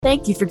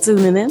Thank you for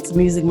tuning in to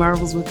Music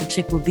Marvels with the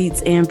Chick with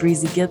Beats and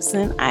Breezy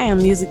Gibson. I am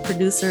music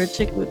producer at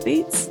Chick with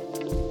Beats.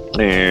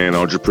 And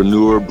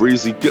entrepreneur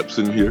Breezy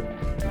Gibson here.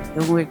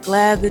 And we're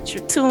glad that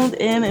you're tuned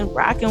in and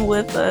rocking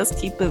with us.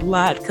 Keep it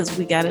locked because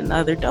we got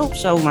another dope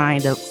show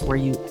lined up for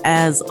you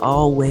as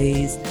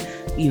always.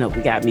 You know,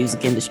 we got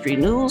music industry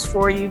news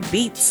for you,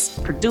 beats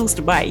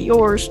produced by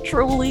yours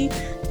truly.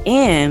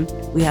 And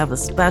we have a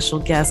special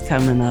guest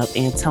coming up,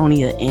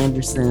 Antonia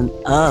Anderson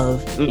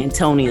of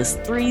Antonia's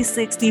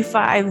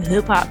 365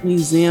 Hip Hop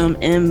Museum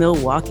in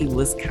Milwaukee,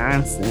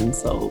 Wisconsin.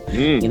 So,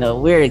 you know,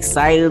 we're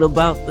excited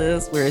about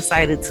this. We're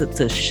excited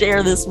to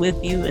share this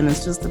with you. And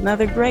it's just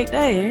another great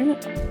day,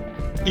 ain't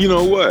it? You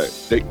know what?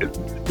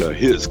 The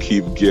hits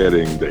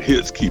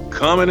keep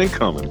coming and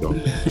coming,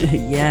 don't they?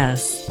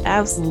 Yes,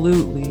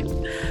 absolutely.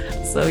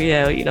 So,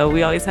 yeah, you know,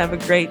 we always have a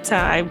great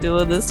time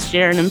doing this,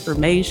 sharing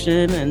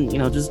information and, you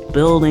know, just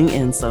building.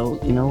 And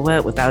so, you know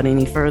what, without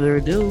any further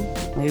ado,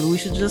 maybe we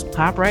should just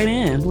pop right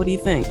in. What do you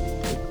think?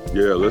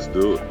 Yeah, let's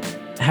do it.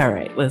 All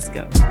right, let's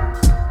go.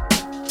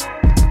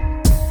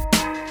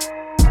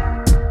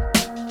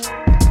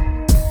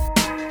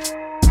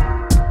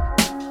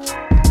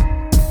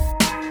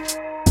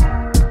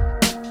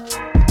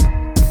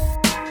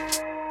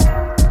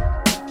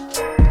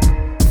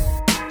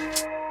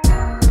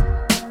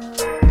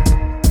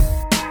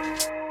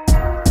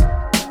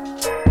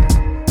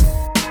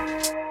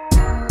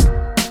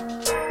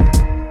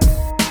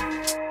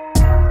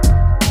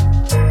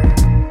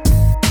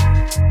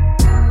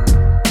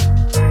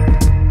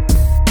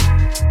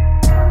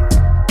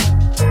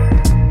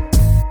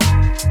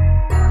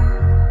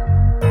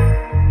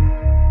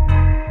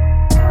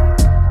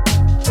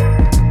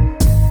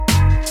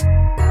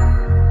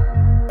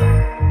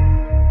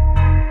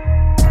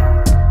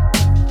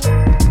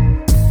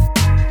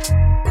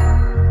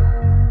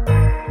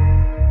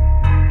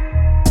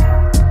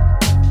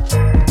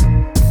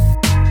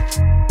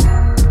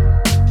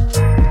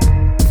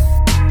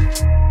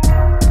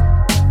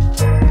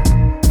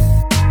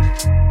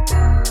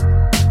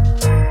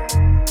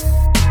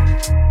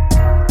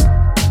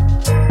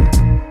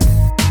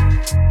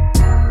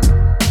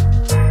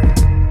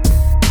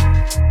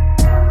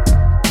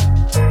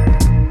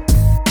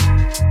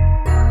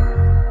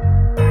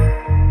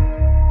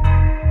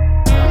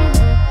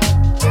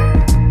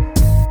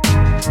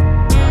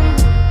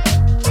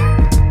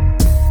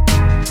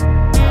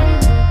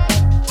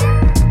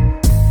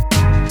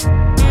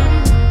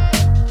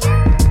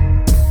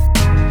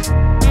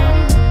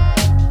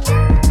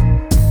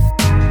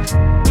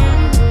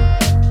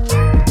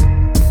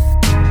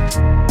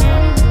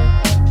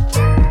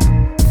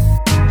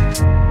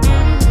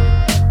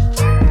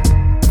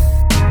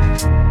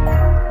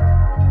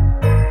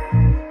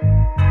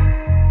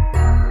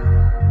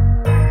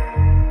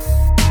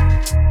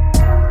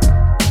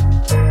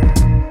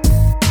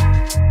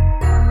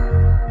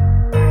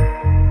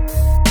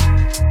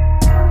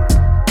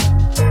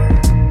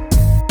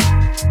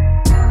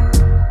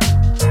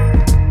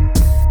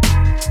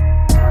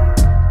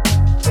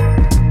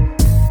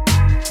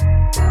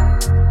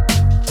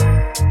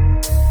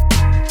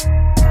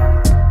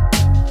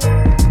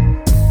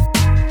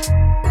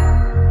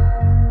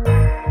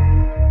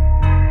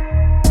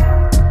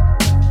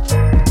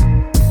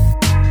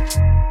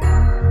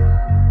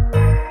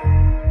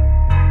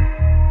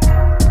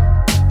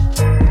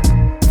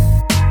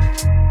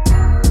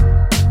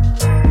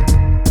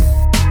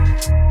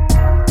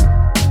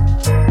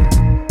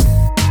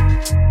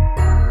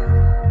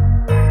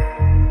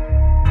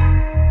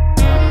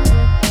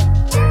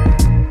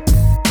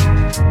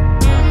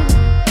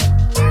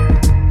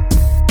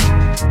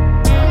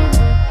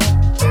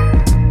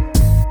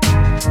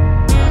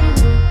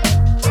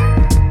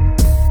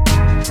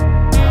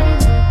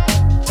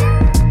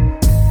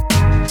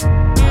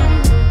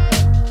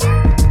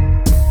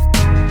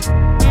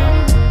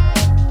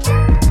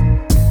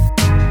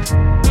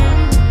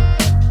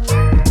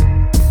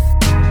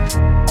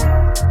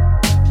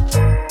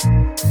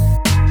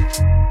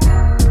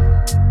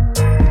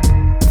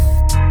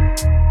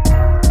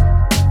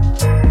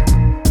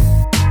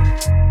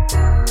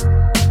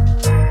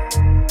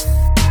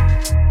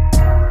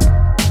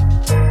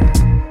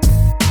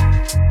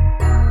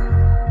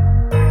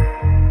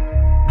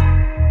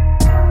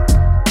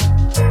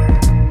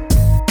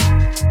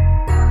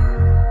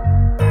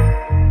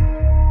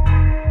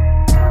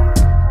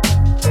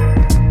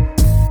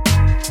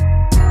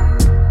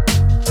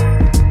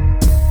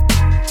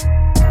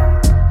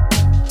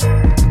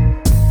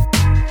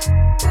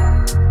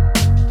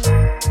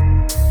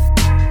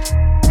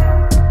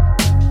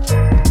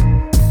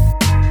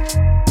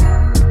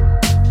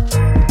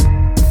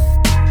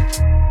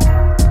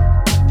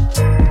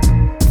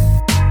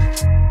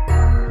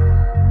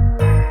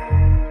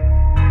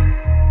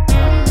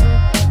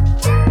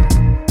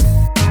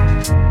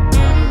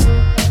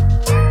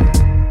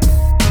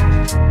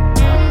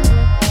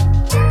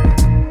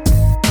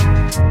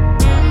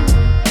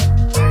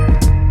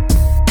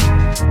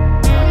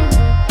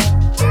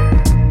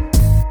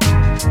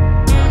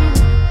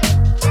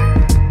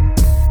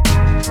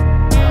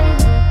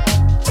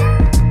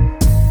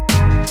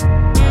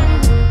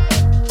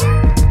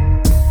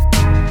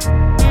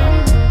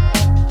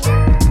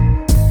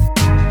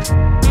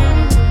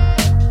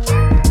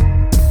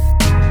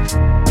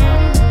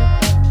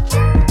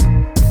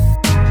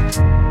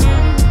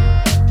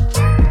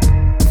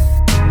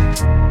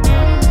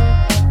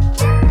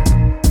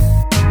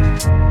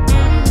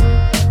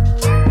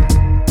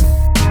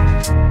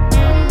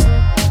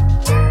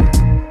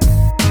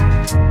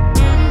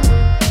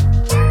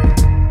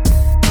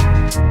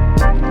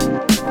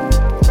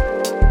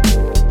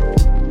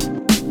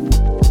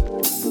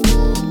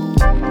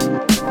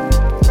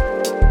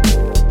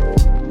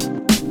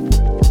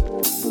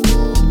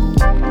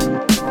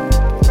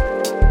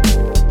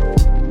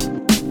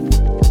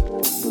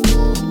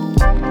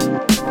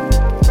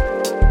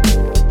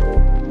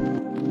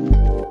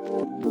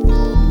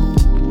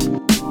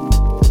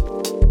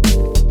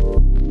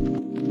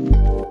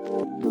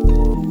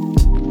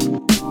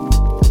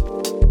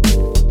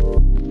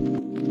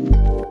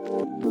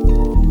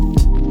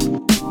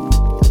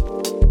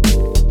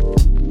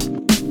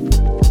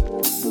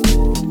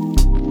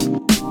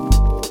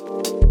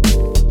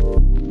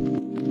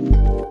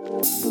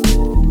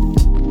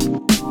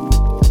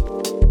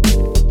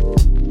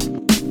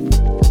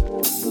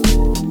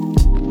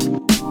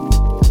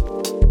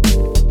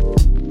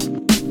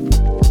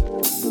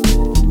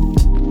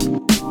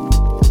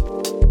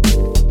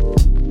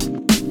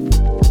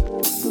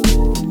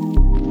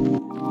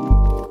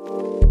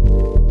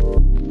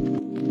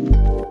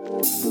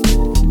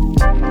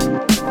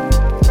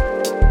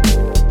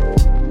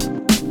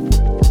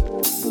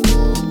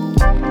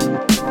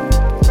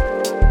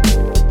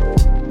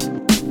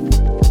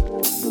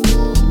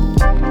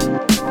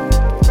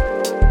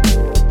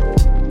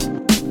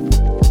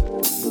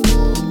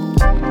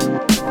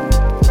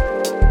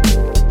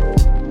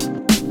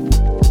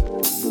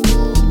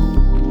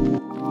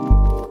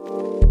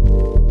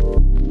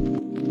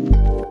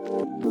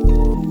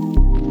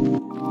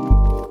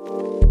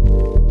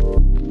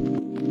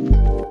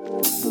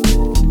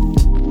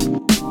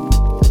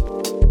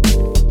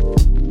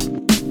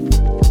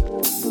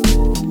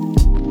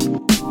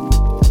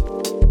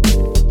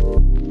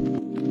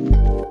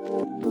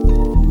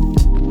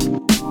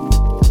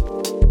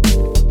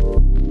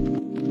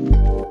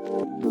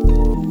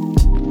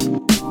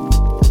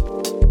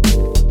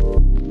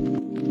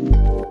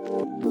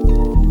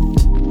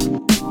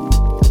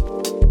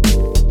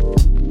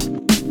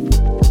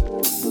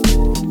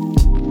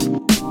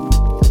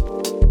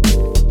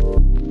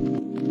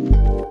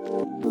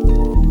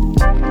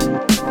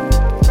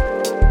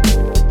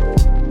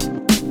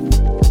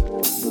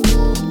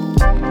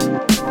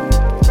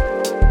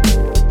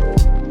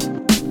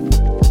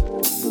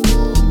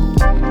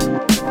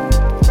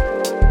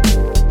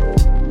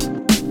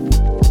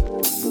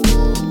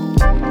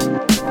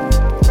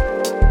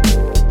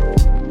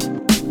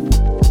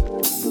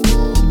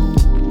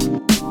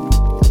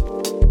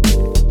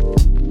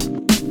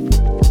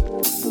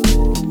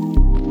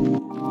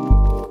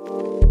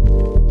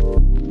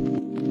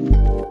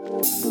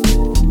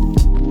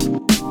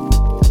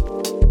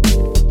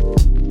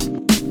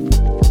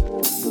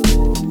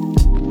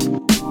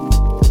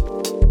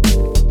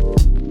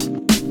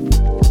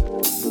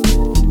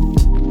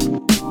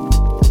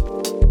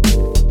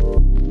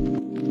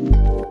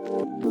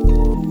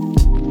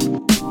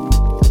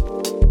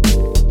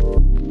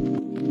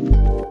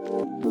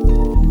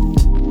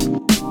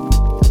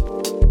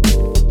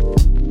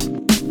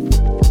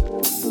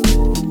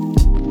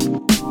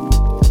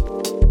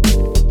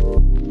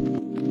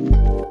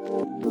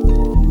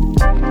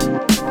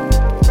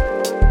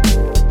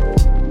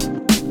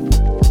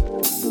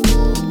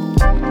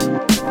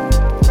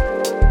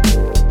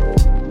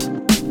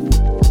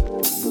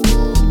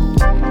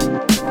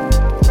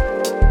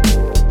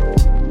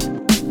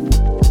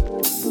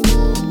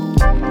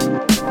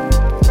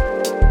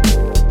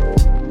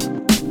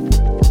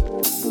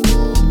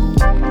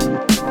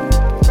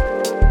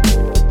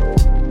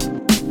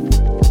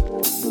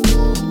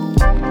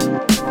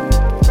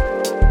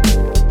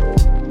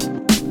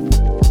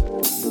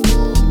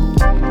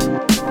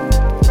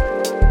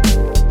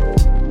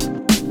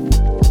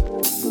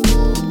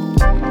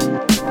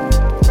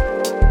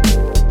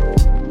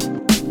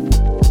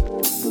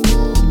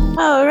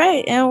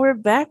 we're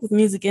back with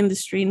music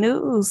industry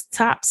news.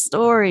 Top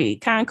story.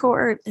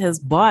 Concord has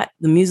bought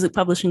the music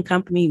publishing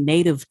company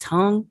Native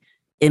Tongue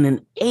in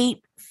an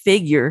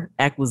 8-figure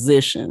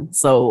acquisition.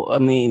 So, I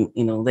mean,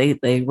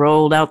 they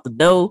rolled out the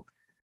dough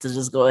to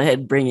just go ahead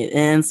and bring it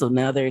in. So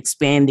now they're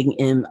expanding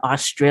in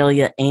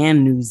Australia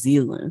and New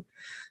Zealand.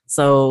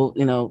 So,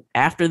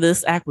 after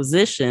this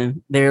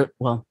acquisition,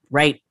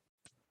 right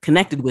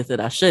connected with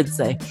it, I should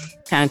say,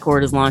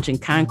 Concord is launching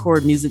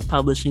Concord Music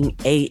Publishing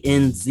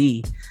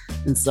ANZ.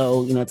 And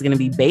so, it's going to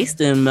be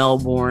based in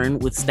Melbourne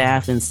with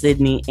staff in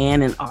Sydney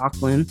and in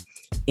Auckland.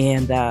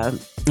 And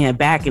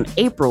back in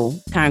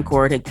April,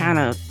 Concord had kind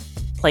of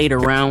played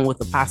around with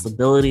the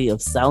possibility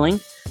of selling,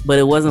 but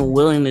it wasn't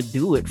willing to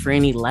do it for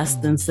any less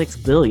than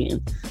 $6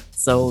 billion.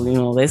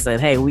 So, they said,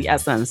 hey, we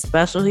got something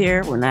special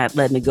here. We're not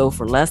letting it go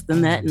for less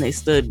than that. And they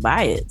stood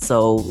by it.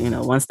 So,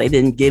 once they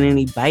didn't get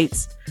any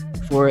bites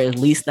for at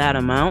least that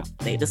amount,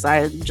 they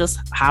decided to just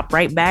hop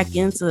right back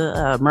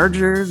into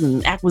mergers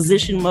and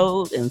acquisition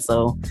mode. And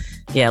so,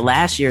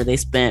 last year they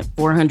spent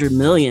 $400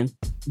 million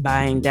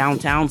buying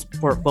Downtown's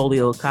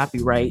portfolio of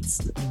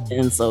copyrights.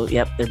 And so,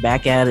 they're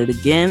back at it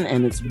again.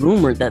 And it's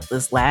rumored that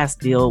this last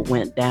deal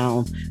went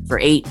down for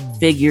 8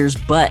 figures,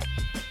 but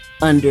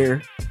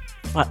under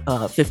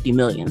 50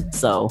 million.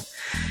 So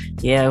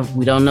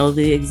we don't know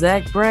the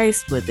exact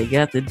price, but they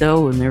got the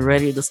dough and they're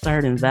ready to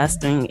start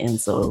investing. And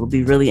so it'll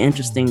be really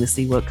interesting to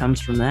see what comes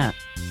from that.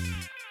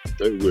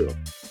 They will.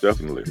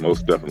 Definitely.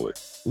 Most definitely.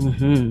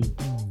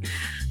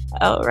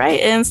 All right.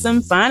 And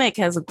Symphonic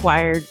has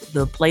acquired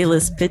the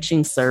playlist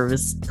pitching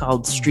service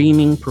called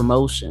Streaming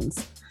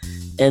Promotions.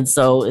 And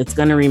so it's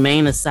going to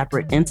remain a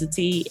separate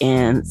entity,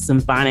 and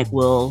Symphonic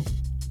will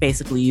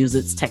basically use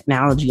its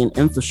technology and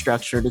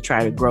infrastructure to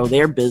try to grow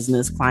their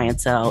business,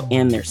 clientele,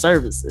 and their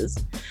services.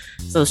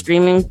 So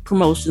Streaming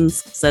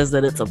Promotions says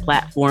that it's a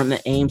platform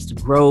that aims to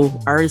grow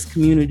artist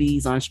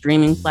communities on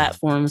streaming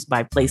platforms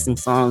by placing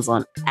songs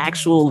on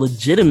actual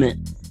legitimate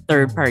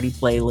third-party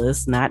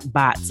playlists, not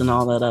bots and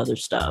all that other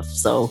stuff.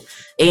 So,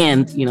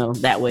 and,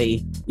 that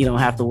way you don't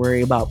have to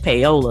worry about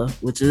payola,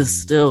 which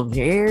is still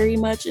very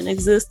much in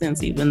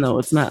existence, even though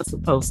it's not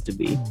supposed to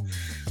be.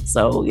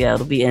 So,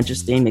 it'll be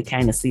interesting to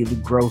kind of see the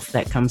growth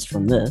that comes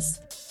from this.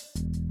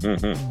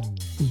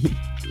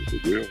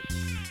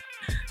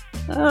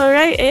 All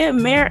right.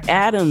 And Mayor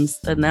Adams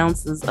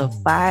announces a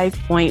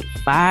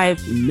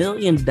 $5.5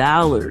 million,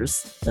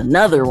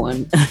 another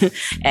one,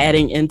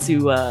 adding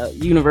into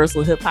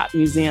Universal Hip Hop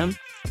Museum.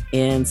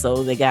 And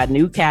so they got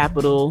new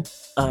capital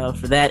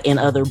for that and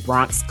other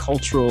Bronx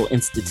cultural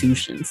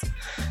institutions.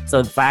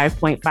 So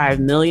 $5.5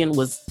 million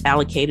was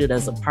allocated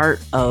as a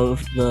part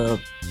of the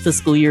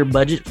fiscal year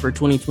budget for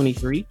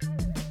 2023.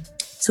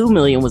 $2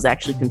 million was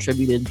actually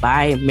contributed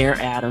by Mayor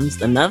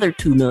Adams, another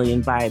 $2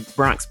 million by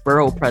Bronx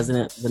Borough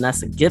President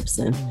Vanessa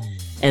Gibson,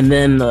 and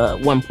then the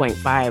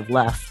 1.5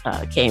 left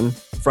came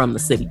from the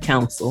city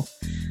council.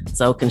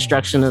 So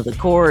construction of the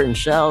core and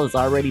shell has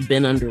already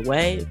been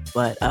underway,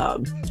 but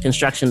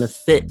construction to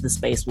fit the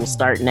space will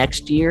start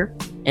next year,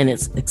 and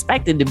it's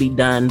expected to be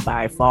done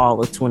by fall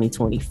of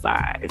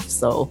 2025.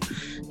 So,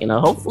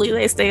 hopefully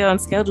they stay on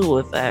schedule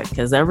with that,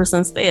 because ever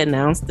since they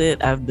announced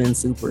it, I've been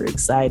super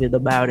excited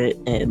about it.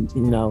 And,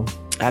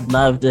 I'd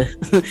love to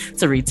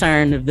to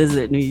return to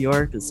visit New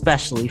York,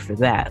 especially for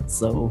that.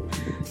 So,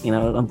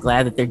 I'm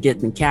glad that they're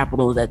getting the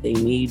capital that they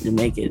need to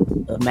make it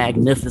a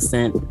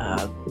magnificent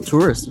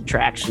tourist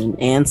attraction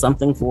and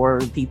something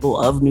for people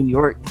of New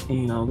York,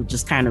 to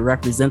just kind of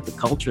represent the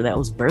culture that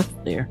was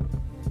birthed there.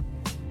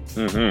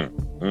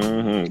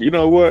 You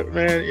know what,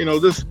 man?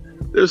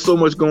 There's so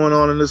much going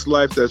on in this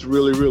life that's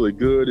really, really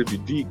good. If you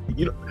deep,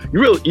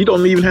 you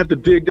don't even have to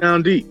dig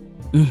down deep.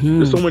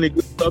 There's so many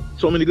good stuff,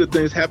 so many good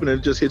things happening.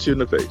 It just hits you in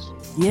the face.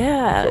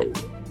 And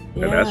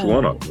that's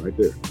one of them right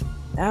there.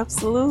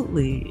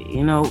 Absolutely.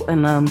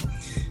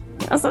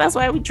 So that's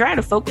why we try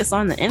to focus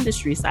on the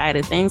industry side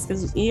of things,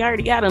 because you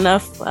already got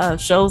enough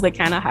shows that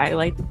kind of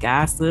highlight the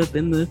gossip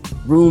and the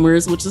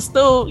rumors, which is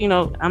still,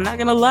 I'm not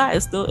gonna lie,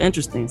 it's still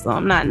interesting. So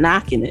I'm not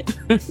knocking it.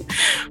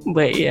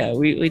 But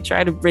we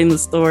try to bring the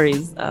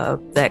stories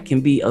that can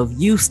be of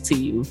use to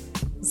you.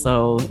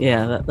 So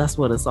that's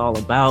what it's all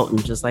about.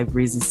 And just like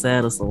Breezy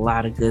said, it's a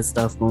lot of good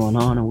stuff going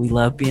on, and we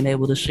love being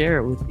able to share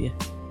it with you.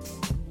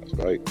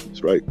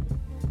 That's right.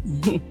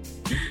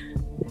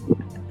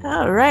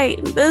 All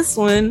right. This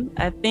one,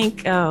 I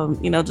think,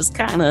 just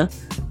kind of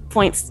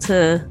points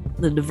to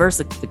the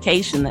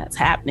diversification that's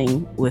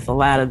happening with a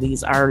lot of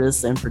these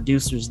artists and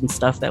producers and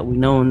stuff that we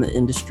know in the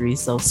industry.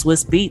 So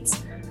Swiss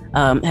Beats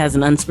has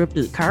an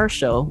unscripted car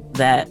show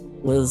that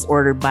was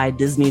ordered by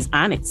Disney's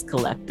Onyx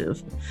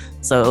Collective.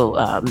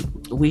 So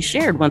we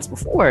shared once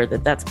before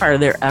that that's part of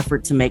their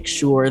effort to make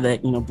sure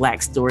that,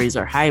 Black stories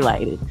are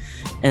highlighted.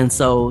 And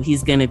so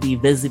he's going to be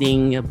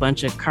visiting a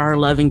bunch of car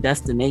loving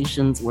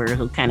destinations where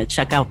he'll kind of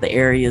check out the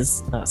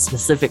area's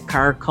specific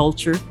car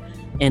culture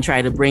and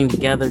try to bring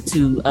together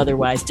two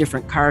otherwise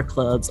different car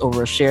clubs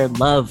over a shared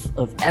love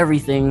of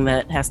everything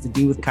that has to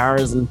do with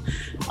cars and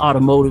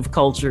automotive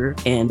culture.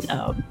 And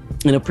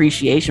an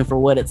appreciation for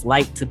what it's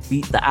like to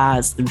beat the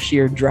odds through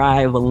sheer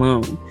drive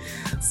alone.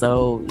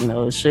 So,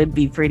 it should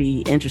be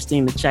pretty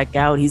interesting to check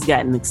out. He's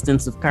got an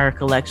extensive car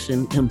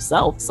collection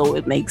himself, so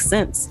it makes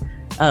sense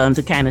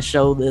to kind of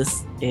show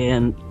this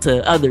and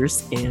to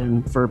others,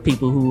 and for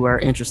people who are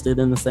interested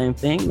in the same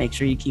thing, make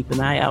sure you keep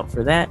an eye out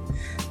for that.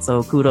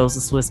 So kudos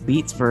to Swiss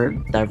Beats for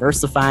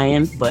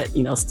diversifying, but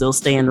still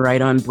staying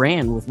right on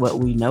brand with what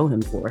we know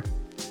him for.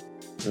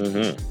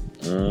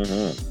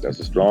 That's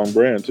a strong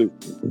brand too.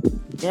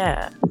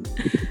 Yeah.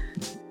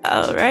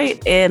 All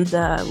right. And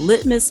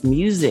Litmus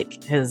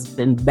Music has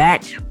been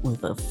backed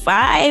with a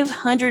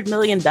 $500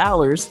 million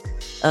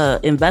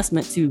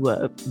investment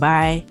to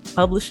buy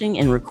publishing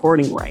and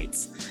recording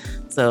rights.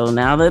 So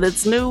now that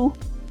it's new,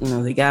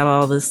 they got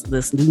all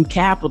this new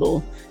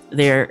capital.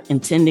 They're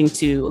intending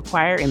to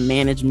acquire and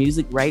manage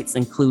music rights,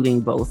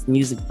 including both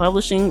music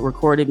publishing,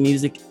 recorded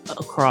music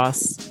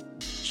across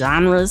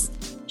genres,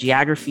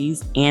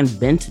 geographies, and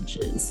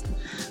vintages.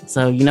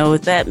 So you know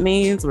what that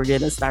means? We're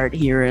going to start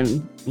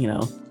hearing,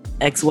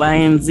 X, Y,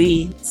 and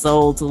Z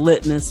sold to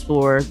Litmus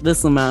for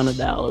this amount of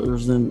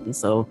dollars. And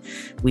so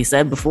we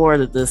said before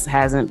that this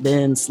hasn't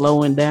been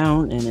slowing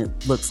down, and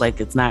it looks like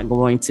it's not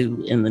going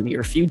to in the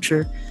near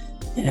future.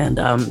 And,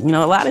 a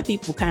lot of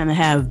people kind of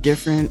have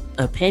different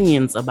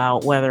opinions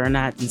about whether or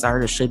not these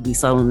artists should be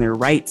selling their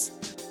rights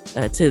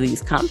to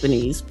these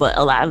companies. But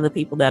a lot of the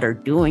people that are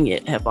doing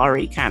it have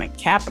already kind of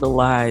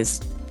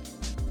capitalized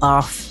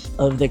off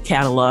of the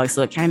catalog.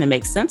 So it kind of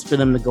makes sense for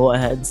them to go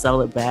ahead and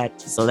sell it back,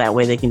 so that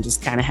way they can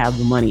just kind of have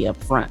the money up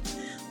front.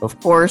 Of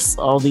course,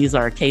 all these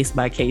are case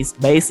by case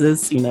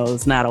basis.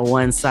 It's not a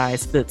one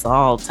size fits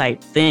all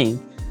type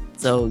thing.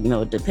 So,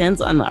 it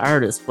depends on the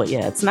artist, but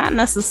yeah, it's not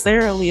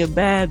necessarily a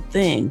bad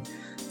thing.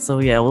 So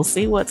yeah, we'll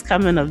see what's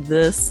coming of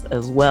this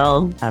as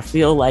well. I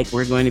feel like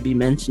we're going to be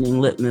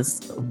mentioning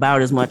Litmus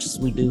about as much as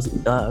we do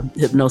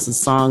Hypnosis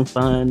Song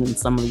Fund and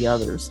some of the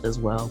others as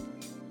well.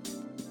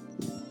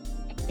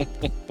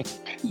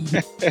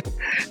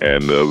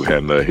 and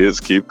the hits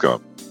keep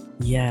coming.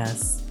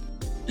 Yes.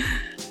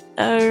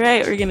 All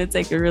right, we're going to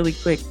take a really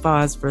quick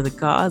pause for the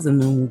cause,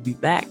 and then we'll be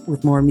back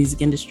with more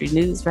music industry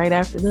news right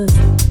after this.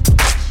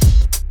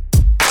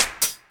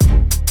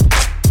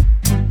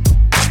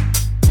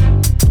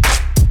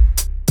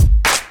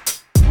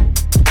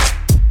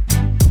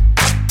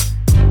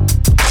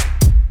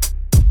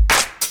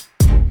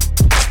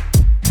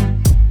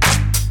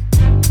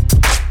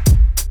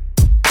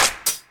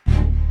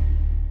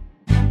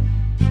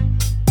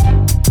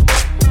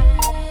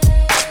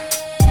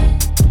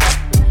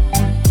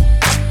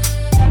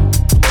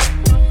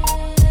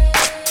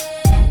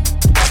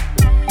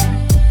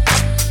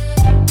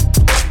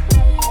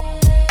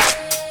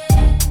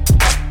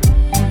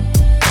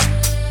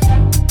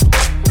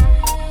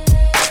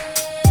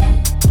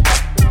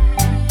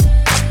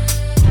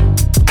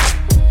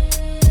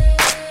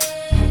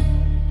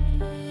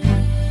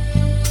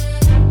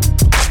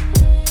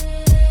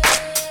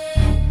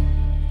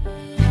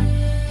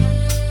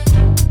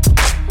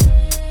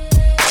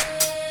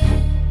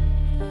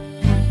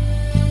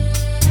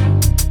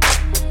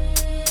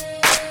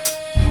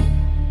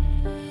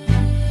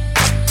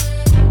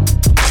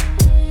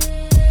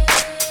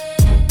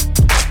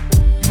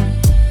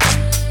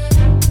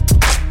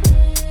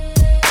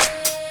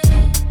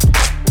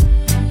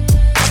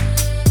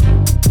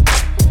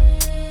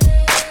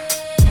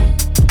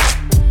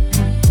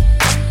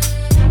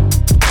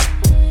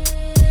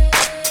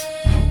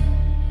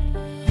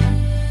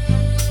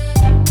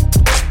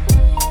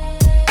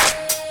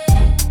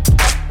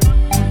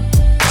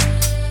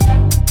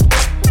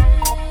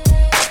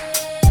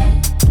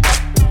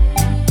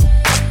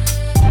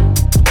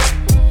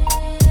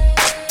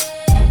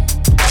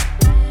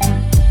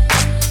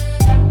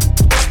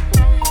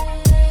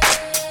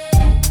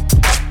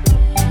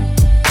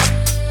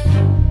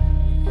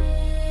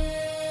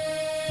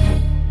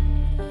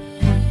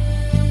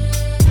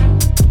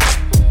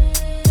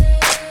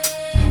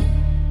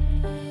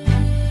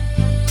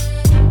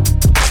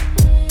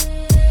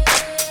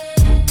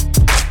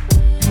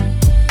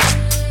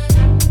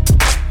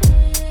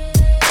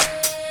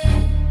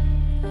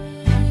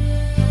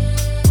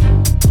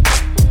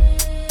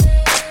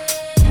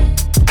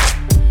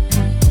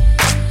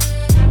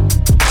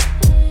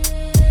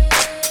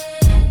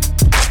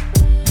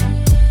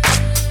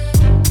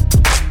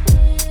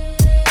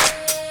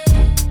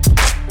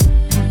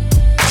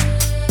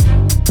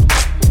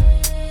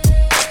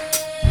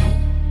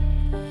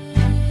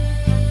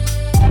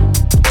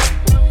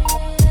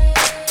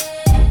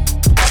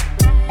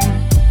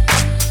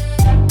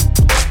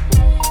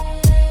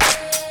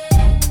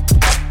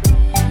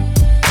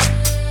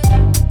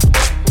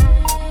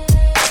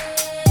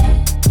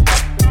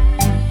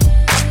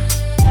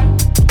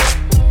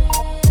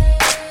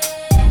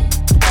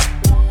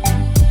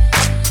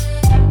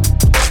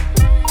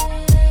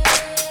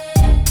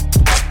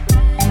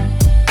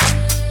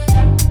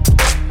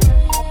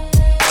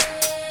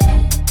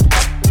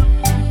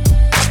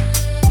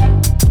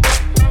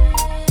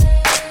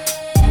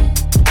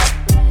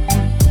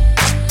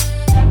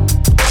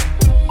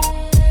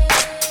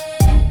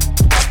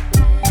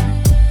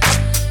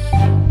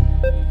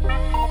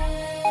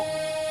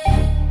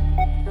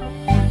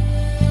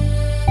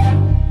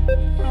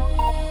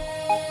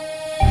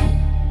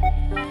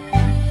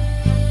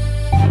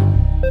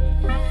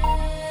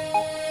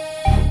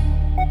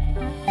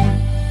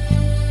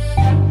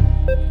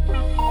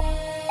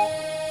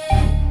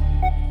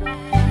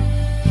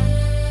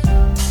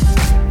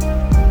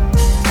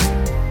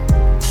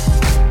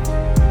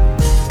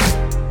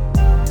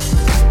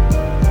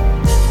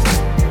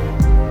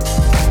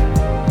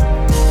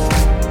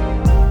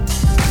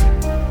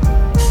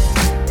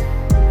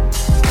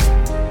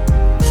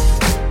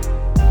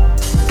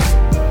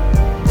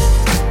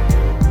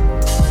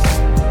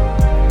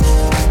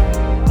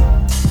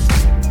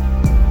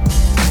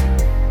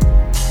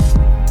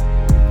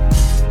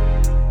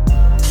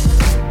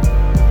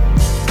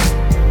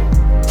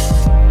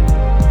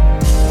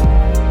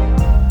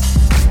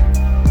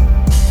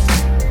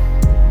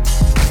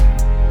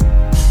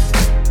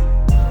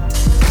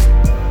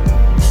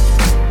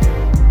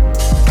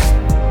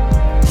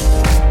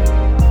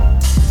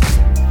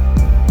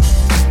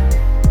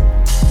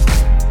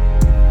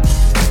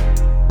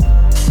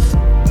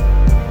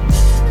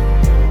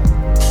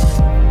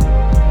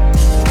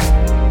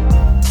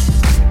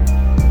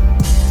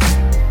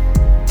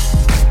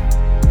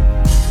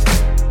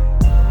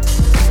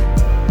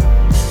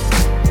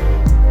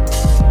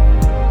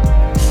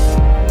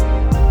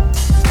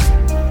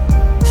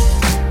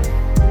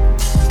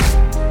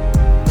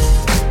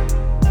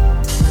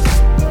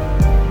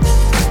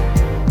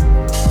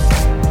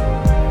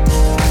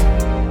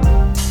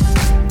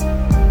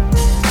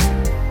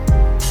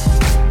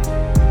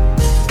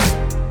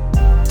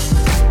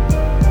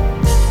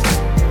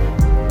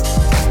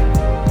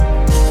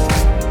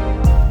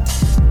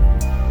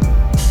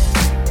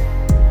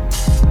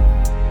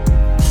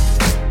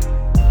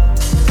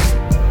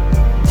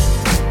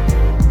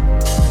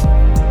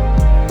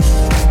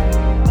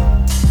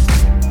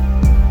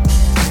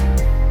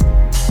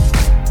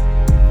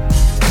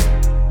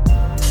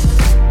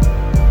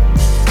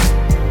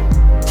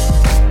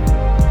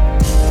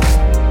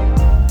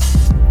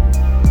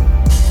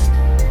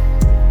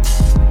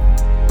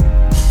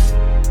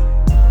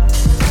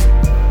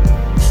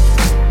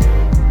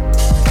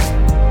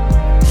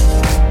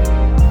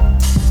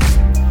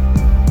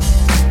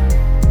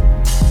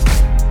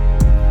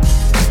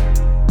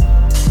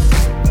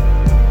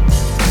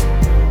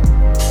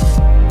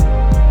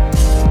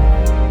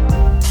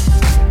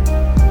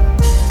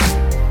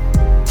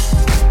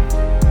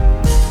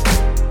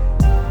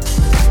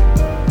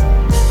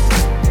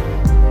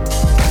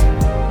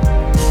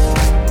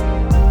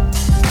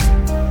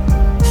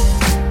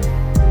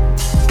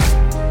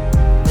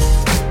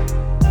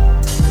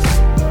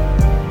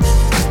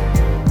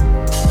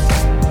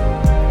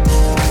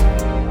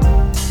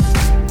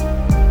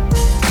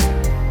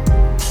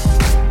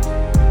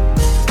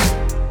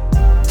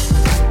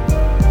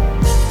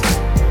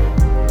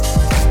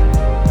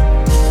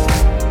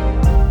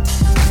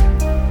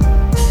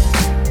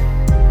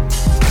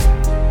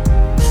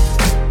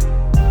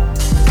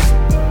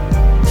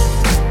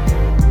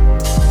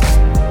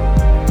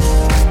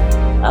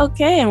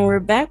 Okay, and we're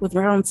back with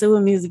round two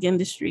of music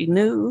industry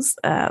news.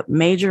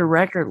 Major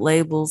record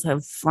labels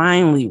have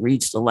finally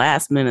reached a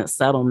last-minute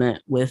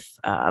settlement with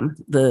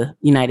the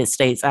United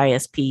States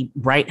ISP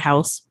Bright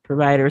House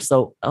provider.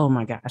 So, oh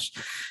my gosh,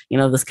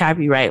 this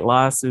copyright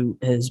lawsuit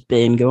has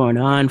been going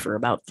on for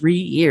about 3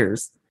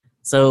 years.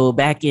 So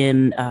back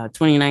in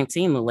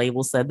 2019, the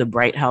label said the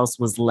Bright House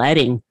was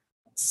letting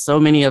so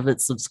many of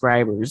its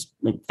subscribers,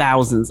 like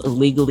thousands,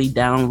 illegally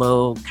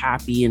download,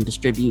 copy, and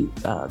distribute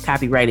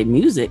copyrighted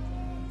music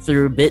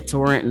through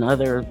BitTorrent and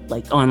other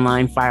like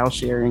online file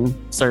sharing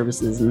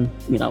services and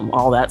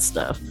all that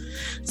stuff.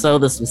 So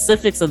the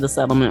specifics of the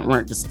settlement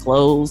weren't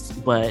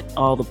disclosed, but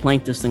all the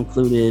plaintiffs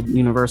included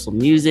Universal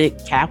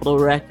Music, Capitol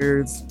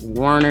Records,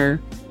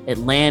 Warner,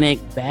 Atlantic,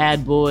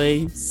 Bad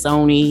Boy,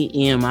 Sony,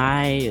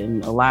 EMI,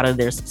 and a lot of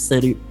their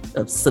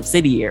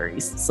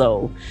subsidiaries.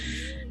 So,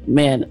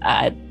 man,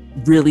 I'd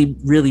really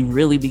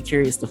be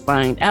curious to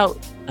find out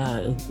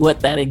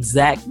what that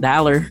exact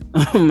dollar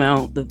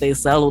amount that they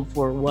settled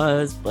for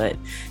was, but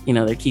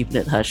they're keeping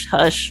it hush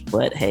hush.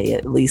 But hey,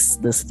 at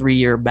least this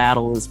 3-year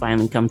battle has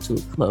finally come to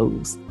a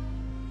close.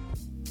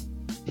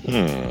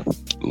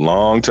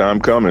 Long time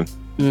coming.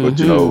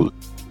 But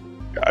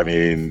I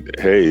mean,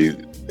 hey,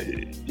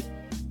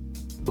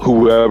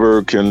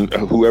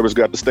 whoever's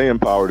got the staying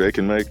power, they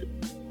can make it.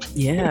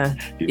 Yeah.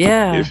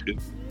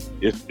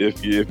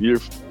 If you're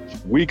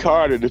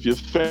weak-hearted, if you're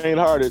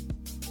faint-hearted,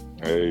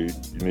 hey,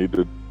 you need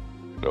to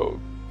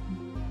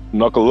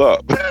knuckle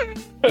up. For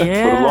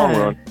the long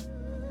run.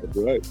 That's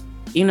right.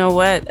 You know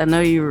what? I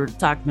know you were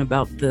talking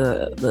about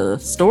the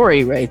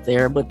story right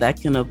there, but that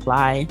can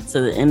apply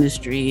to the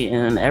industry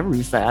in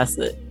every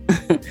facet.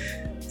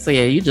 So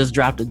yeah, you just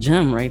dropped a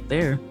gem right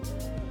there.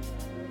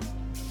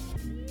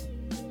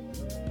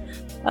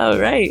 All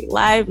right.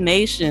 Live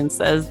Nation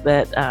says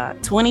that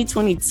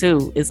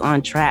 2022 is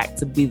on track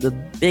to be the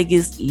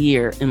biggest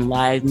year in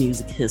live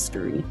music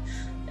history.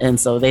 And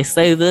so they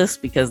say this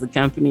because the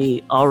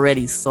company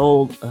already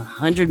sold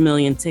 100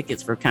 million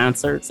tickets for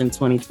concerts in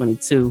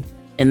 2022.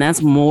 And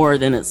that's more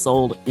than it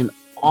sold in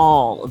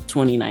all of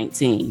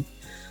 2019.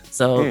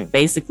 So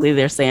basically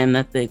they're saying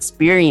that the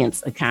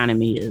experience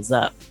economy is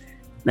up.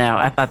 Now,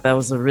 I thought that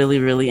was a really,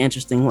 really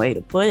interesting way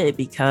to put it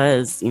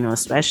because,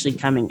 especially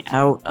coming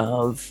out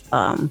of,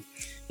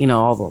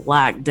 all the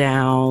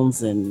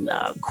lockdowns and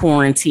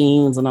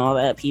quarantines and all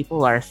that,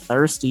 people are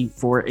thirsty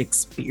for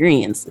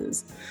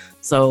experiences.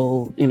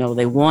 So,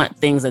 they want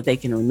things that they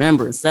can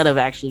remember instead of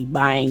actually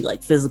buying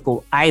like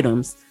physical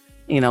items.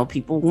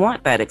 People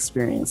want that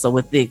experience. So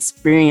with the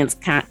experience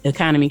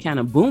economy kind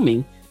of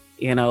booming,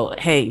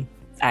 hey,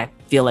 I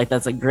feel like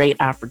that's a great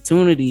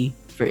opportunity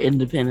for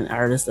independent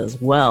artists as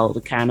well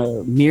to kind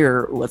of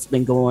mirror what's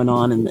been going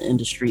on in the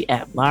industry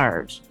at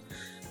large.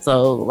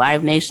 So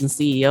Live Nation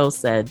CEO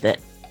said that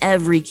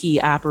every key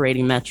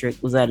operating metric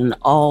was at an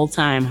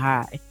all-time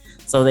high.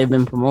 So they've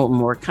been promoting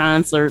more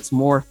concerts,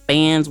 more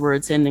fans were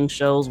attending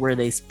shows where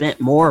they spent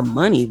more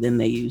money than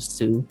they used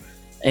to.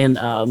 And,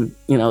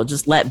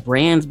 just let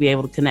brands be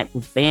able to connect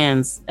with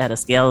fans at a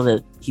scale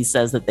that he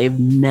says that they've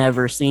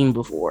never seen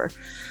before.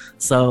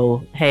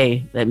 So,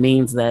 hey, that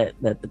means that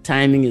the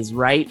timing is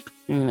ripe.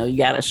 You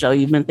got a show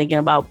you've been thinking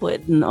about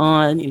putting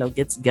on,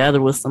 get together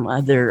with some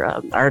other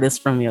artists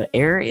from your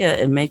area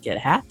and make it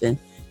happen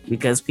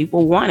because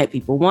people want it.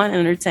 People want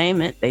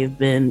entertainment. They've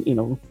been,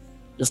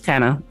 just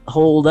kind of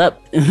holed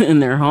up in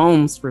their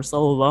homes for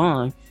so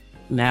long.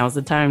 Now's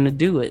the time to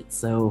do it.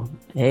 So,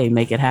 hey,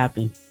 make it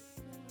happen.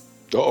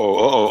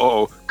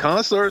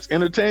 Concerts,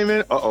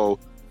 entertainment.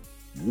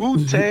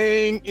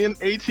 Wu-Tang in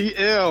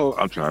ATL.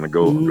 I'm trying to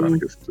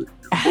get to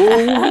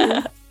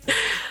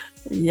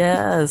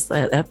Yes,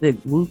 that epic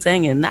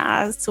Wu-Tang and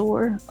Nas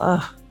tour.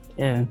 Oh,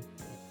 yeah.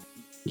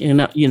 You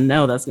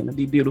know that's going to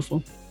be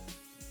beautiful.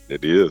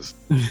 It is.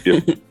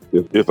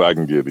 If I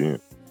can get in.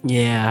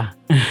 Yeah,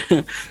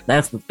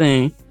 that's the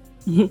thing.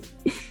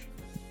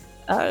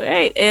 All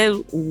right.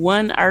 And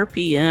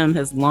 1RPM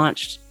has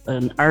launched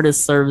an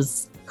artist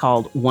service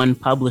called One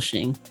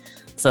Publishing.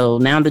 So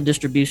now the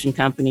distribution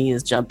company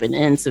is jumping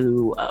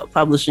into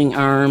publishing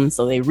arm.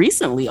 So they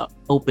recently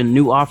opened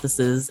new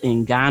offices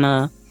in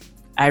Ghana,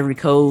 Ivory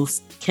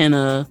Coast,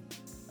 Kenya,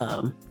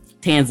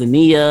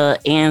 Tanzania,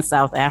 and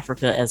South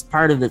Africa as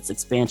part of its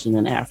expansion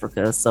in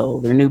Africa. So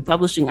their new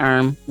publishing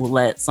arm will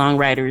let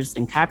songwriters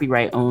and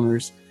copyright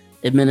owners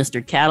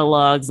administer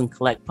catalogs and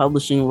collect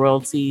publishing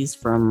royalties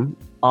from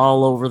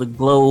all over the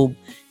globe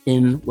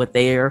in what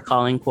they are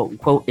calling, quote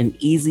unquote, an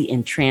easy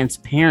and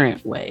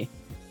transparent way,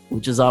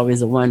 which is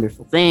always a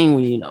wonderful thing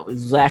when you know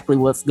exactly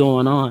what's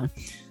going on.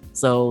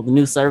 So the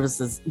new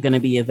service is going to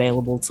be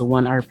available to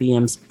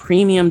 1RPM's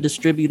premium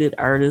distributed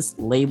artists,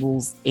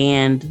 labels,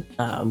 and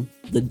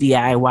the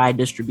DIY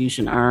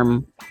distribution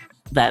arm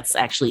that's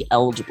actually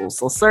eligible.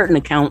 So certain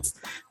accounts,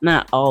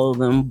 not all of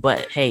them,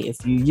 but hey,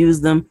 if you use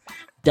them,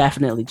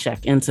 definitely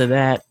check into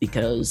that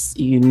because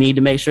you need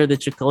to make sure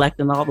that you're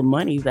collecting all the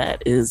money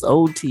that is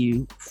owed to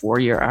you for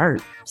your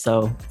art.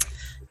 So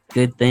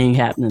good thing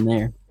happening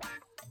there.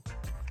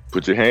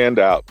 Put your hand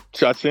out.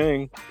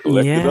 Cha-ching.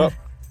 Collect it up.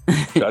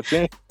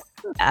 Cha-ching.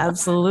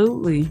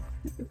 Absolutely,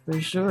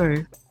 for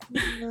sure.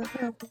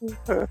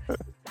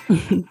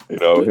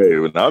 Hey,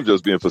 when I'm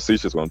just being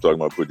facetious when I'm talking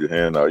about put your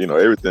hand out.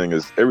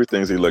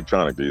 Everything's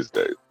electronic these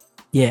days.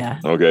 Yeah.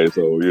 Okay,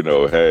 so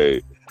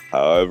hey,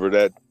 however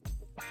that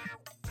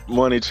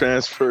money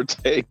transfer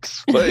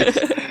takes place,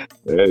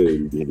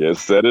 hey, you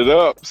just set it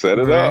up.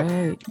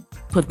 Right.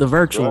 Put the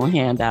virtual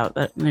hand out.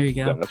 There you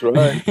go. That's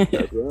right.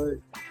 That's right.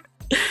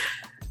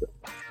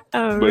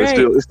 All but right.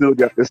 it still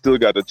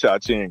got the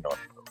cha-ching on it.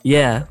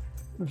 Yeah,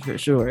 for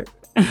sure.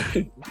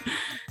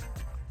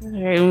 All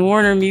right,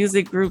 Warner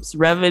Music Group's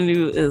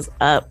revenue is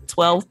up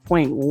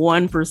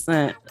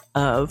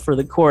 12.1% for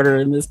the quarter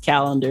in this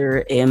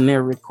calendar, and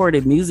their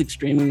recorded music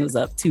streaming was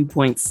up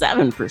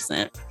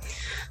 2.7%.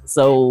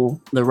 So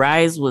the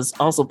rise was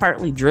also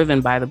partly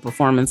driven by the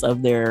performance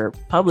of their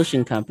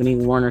publishing company,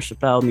 Warner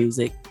Chappell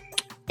Music,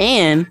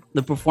 and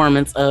the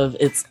performance of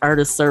its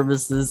artist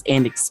services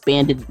and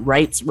expanded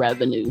rights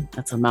revenue.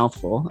 That's a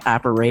mouthful,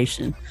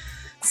 operation.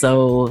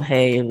 So,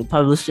 hey, the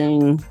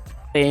publishing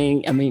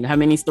thing, I mean, how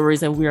many stories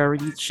have we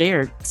already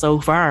shared so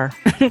far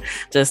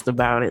just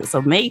about it?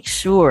 So make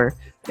sure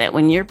that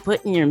when you're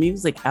putting your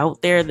music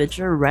out there, that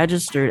you're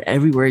registered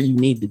everywhere you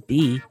need to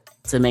be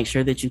to make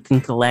sure that you can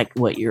collect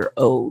what you're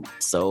owed.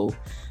 So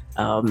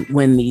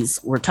when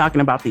we're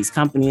talking about these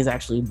companies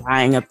actually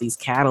buying up these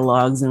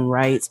catalogs and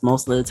rights,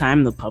 most of the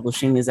time the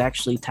publishing is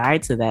actually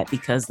tied to that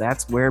because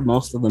that's where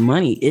most of the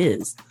money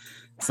is.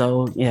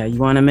 So yeah, you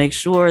want to make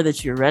sure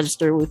that you're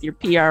registered with your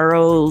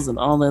PROs and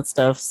all that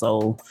stuff.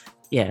 So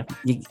yeah,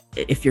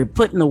 if you're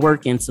putting the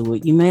work into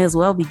it, you may as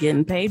well be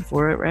getting paid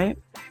for it, right?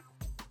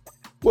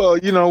 Well,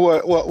 you know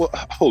what? Well,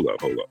 hold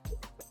up.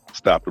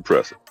 Stop the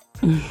pressing.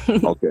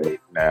 Okay,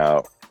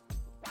 now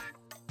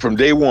from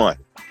day one,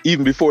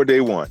 even before day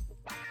one,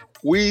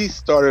 we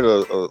started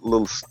a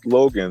little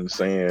slogan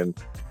saying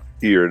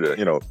here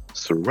that,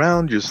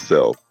 surround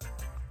yourself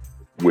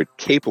with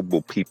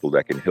capable people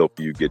that can help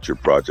you get your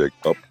project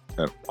up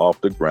and off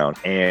the ground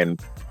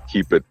and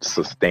keep it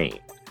sustained.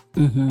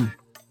 Mm-hmm.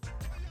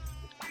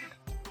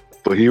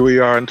 But here we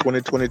are in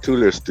 2022,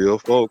 there's still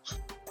folks,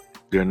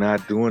 they're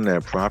not doing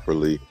that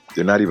properly.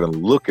 They're not even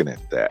looking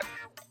at that.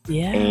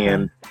 Yeah.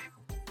 And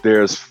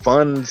there's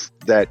funds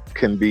that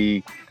can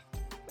be,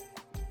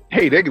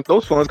 hey,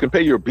 those funds can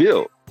pay your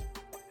bill.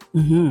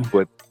 Mm-hmm.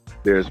 But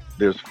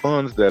there's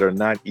funds that are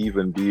not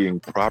even being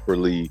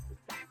properly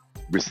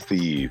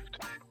received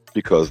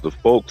because the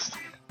folks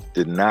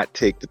did not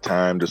take the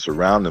time to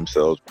surround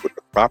themselves with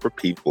the proper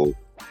people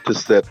to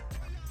set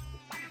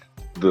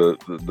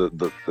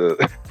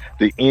the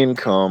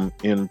income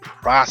in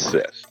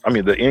process. I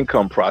mean, the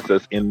income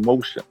process in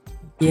motion.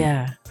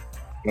 Yeah.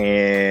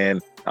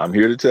 And I'm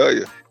here to tell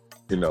you,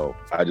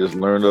 I just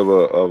learned of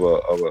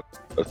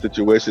a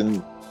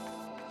situation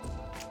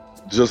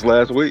just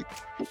last week.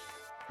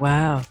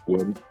 Wow.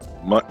 When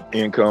my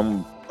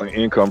income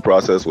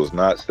process was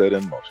not set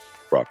in motion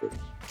properly.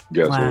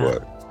 Guess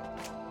what?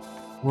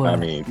 I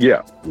mean,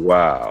 yeah.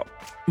 Wow.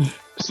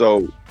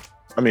 So,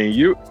 I mean,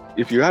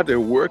 if you're out there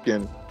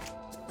working,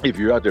 if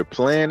you're out there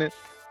planning,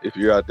 if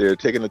you're out there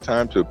taking the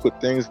time to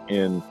put things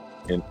in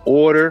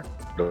order,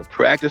 the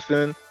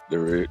practicing,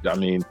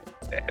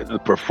 the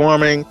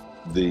performing,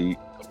 the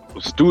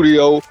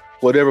studio,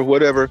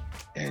 whatever,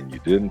 and you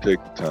didn't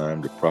take the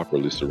time to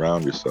properly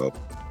surround yourself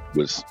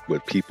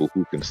with people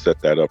who can set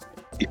that up.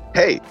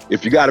 Hey,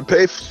 if you got to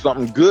pay for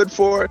something good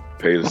for it,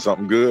 pay to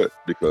something good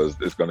because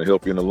it's going to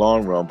help you in the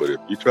long run. But if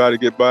you try to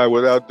get by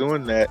without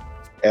doing that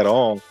at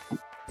all,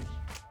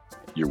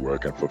 you're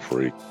working for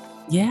free.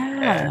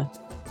 Yeah.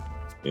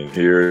 And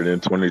here in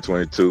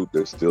 2022,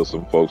 there's still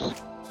some folks,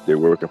 they're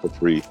working for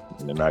free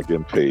and they're not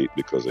getting paid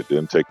because they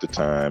didn't take the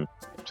time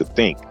to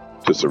think,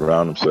 to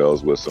surround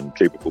themselves with some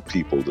capable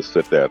people to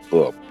set that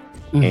up.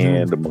 Mm-hmm.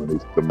 And the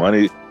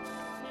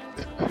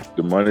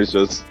money's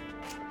just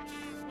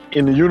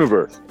in the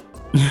universe.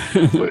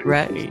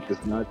 Right.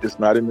 It's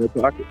not in their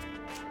pocket.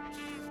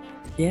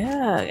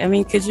 Yeah. I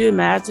mean, could you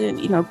imagine,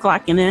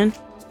 clocking in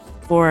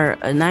for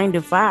a 9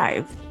 to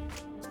 5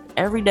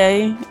 every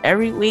day,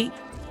 every week?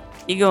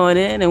 You're going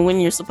in, and when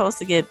you're supposed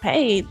to get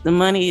paid, the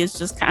money is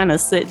just kind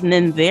of sitting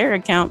in their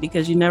account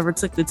because you never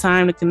took the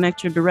time to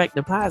connect your direct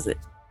deposit.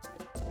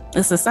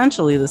 It's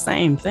essentially the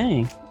same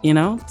thing,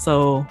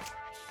 So,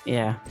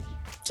 yeah,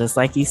 just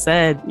like you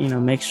said,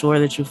 make sure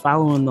that you're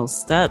following those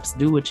steps.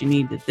 Do what you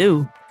need to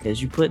do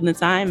because you're putting the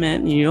time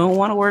in. And you don't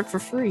want to work for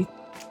free.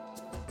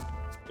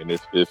 And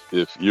if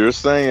you're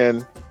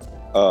saying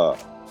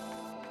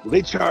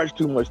they charge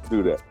too much to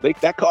do that,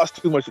 that costs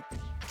too much,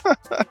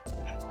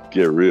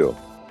 get real.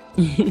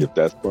 If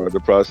that's part of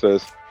the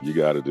process, you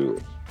got to do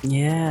it.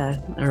 Yeah,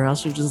 or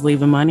else you're just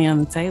leaving money on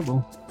the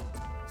table.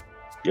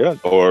 Yeah,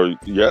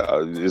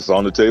 it's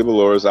on the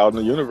table or it's out in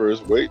the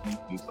universe waiting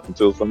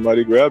until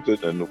somebody grabs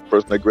it, and the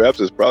person that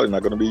grabs it is probably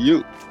not going to be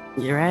you.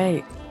 You're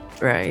right.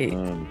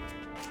 The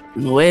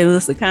way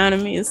this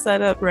economy is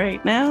set up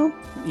right now,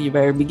 you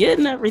better be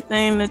getting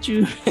everything that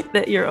you're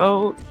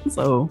owed.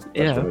 So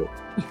yeah,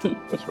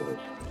 that's right.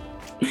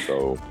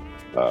 So,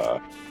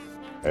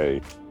 hey,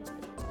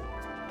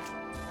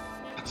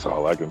 That's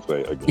all I can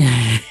say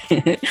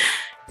again.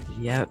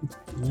 Yep,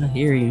 I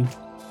hear you.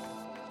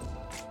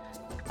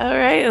 All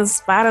right,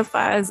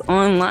 Spotify's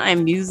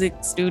online music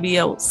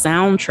studio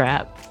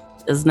Soundtrap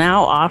is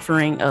now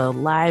offering a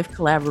live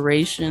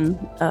collaboration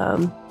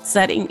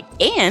setting,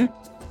 and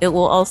it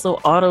will also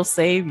auto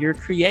save your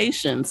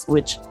creations,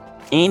 which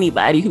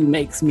anybody who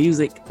makes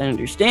music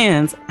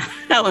understands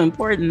how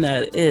important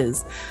that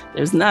is.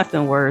 There's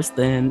nothing worse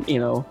than,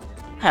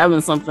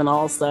 having something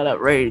all set up,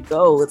 ready to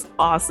go. It's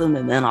awesome.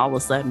 And then all of a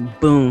sudden,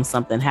 boom,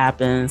 something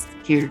happens,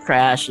 computer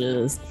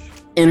crashes,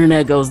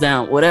 internet goes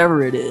down,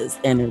 whatever it is,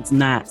 and it's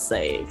not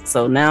saved.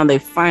 So now they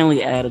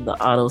finally added the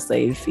auto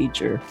save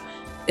feature,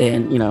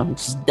 and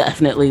it's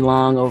definitely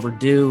long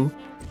overdue.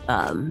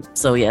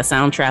 So yeah,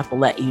 Soundtrap will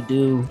let you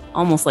do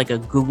almost like a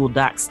Google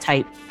Docs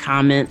type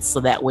comments, so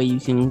that way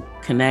you can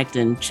connect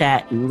and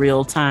chat in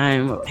real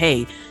time. Or,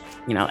 hey,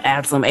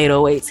 add some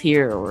 808s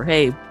here, or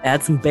hey,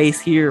 add some bass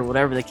here, or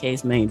whatever the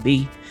case may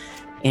be.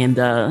 And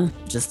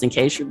just in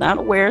case you're not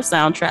aware,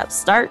 Soundtrap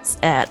starts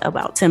at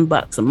about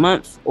 $10 a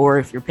month, or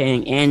if you're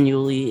paying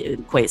annually,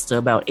 it equates to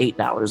about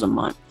 $8 a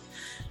month.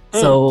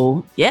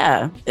 So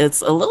yeah,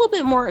 it's a little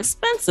bit more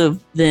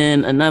expensive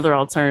than another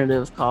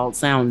alternative called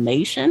Sound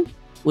Nation,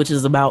 which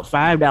is about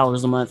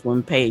 $5 a month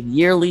when paid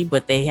yearly,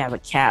 but they have a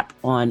cap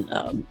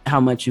on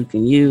how much you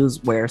can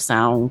use, where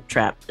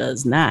Soundtrap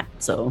does not.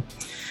 So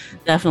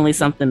definitely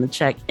something to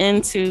check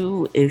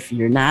into if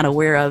you're not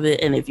aware of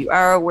it. And if you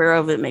are aware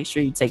of it, make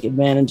sure you take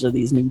advantage of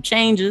these new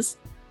changes,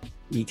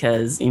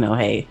 because,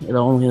 hey,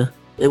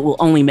 it will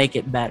only make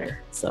it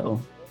better.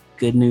 So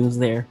good news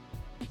there.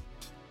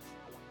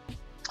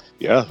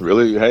 Yeah,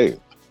 really. Hey,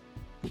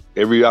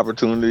 every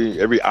opportunity,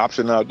 every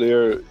option out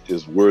there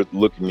is worth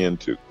looking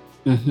into.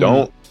 Mm-hmm.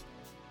 Don't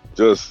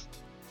just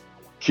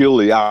kill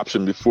the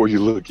option before you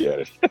look at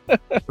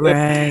it.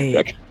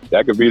 Right.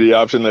 that could be the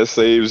option that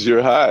saves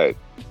your hide.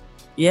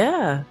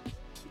 Yeah.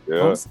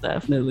 Most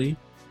definitely.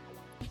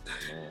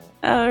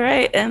 All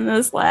right. And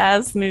this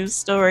last news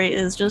story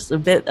is just a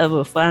bit of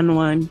a fun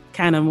one,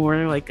 kind of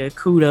more like a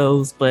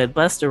kudos, but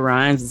Busta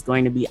Rhymes is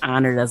going to be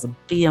honored as a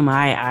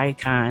BMI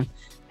icon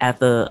at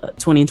the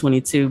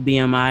 2022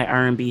 BMI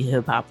R&B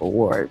Hip Hop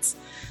Awards.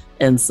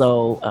 And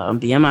so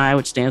BMI,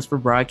 which stands for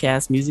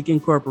Broadcast Music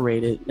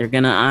Incorporated, they're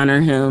going to honor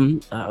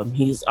him.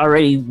 He's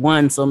already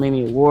won so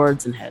many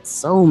awards and had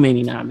so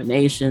many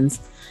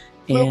nominations.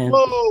 And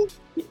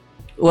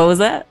what was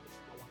that?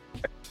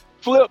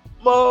 Flip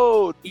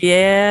mode.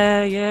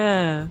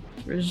 Yeah,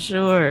 for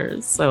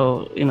sure.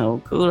 So,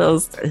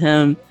 kudos to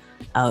him.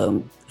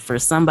 For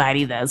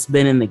somebody that's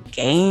been in the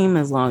game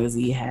as long as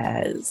he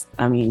has.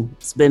 I mean,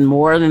 it's been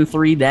more than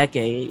 3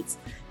 decades.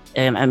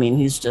 And I mean,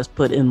 he's just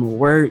put in the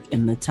work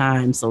and the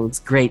time. So it's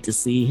great to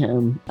see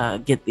him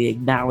get the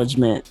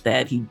acknowledgement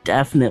that he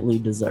definitely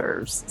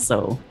deserves.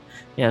 So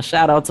yeah,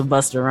 shout out to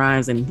Busta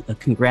Rhymes and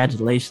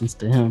congratulations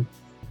to him.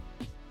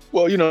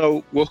 Well,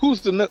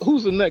 who's the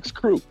next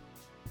crew?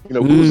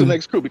 Who's the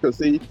next crew? Because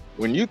see,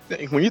 when you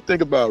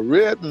think about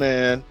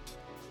Redman,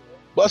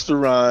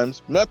 Busta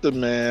Rhymes, Method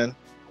Man,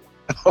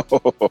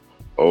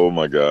 oh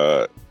my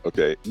God.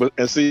 Okay,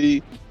 and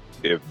see,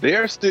 if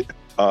they're still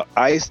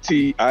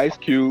Ice-T, Ice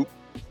Cube,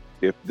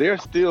 if they're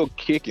still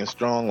kicking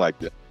strong like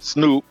that,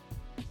 Snoop,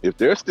 if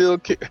they're still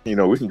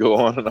kicking, we can go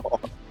on and on.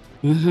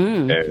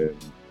 Mm-hmm.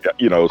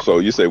 And so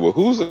you say, well,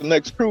 who's the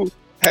next crew?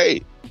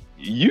 Hey,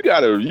 you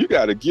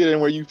gotta get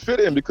in where you fit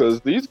in, because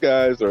these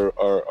guys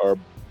are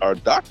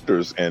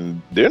doctors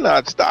and they're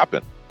not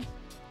stopping.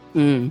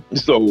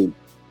 So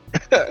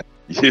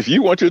if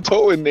you want your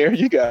toe in there,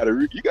 you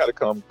gotta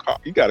come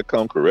correct. You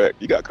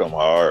gotta come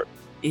hard.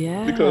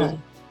 Yeah. Because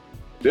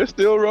they're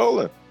still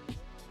rolling.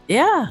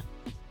 Yeah,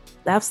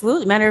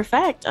 absolutely. Matter of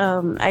fact,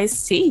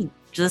 Ice-T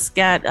just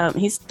got,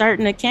 he's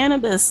starting a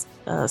cannabis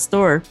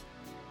store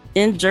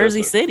in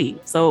Jersey City.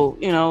 So,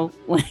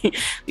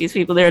 these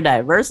people, they're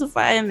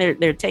diversifying,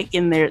 they're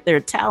taking their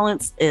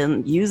talents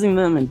and using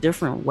them in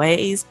different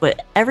ways.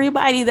 But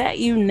everybody that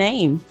you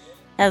name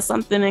has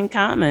something in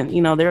common.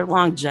 Their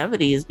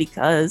longevity is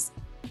because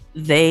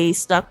they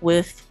stuck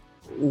with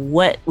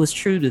what was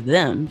true to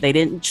them. They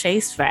didn't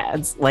chase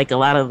fads like a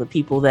lot of the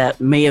people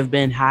that may have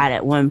been hot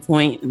at one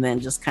point and then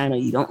just kind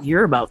of, you don't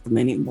hear about them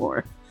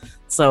anymore.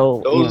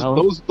 So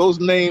those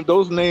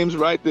names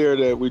right there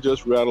that we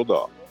just rattled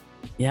off.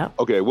 Yeah.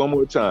 Okay, one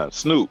more time.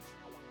 Snoop,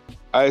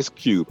 Ice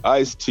Cube,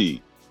 Ice-T,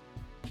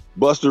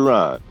 Busta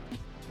Rhymes,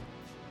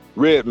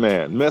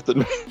 Redman, Method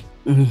Man,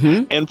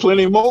 mm-hmm. and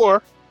plenty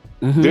more.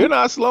 Mm-hmm. They're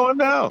not slowing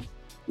down.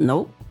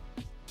 Nope,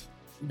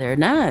 they're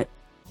not.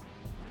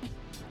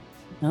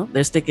 No,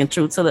 they're sticking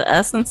true to the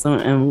essence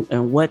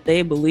and what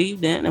they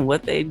believed in and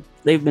what they've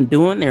been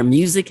doing. Their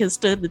music has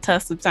stood the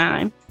test of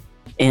time.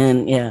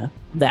 And yeah,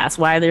 that's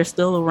why they're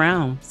still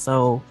around.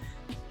 So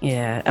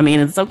yeah, I mean,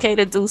 it's okay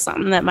to do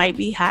something that might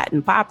be hot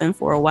and popping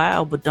for a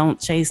while, but don't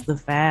chase the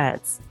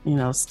fads.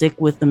 Stick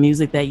with the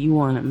music that you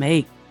want to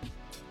make.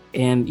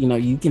 And,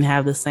 you can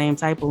have the same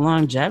type of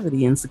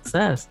longevity and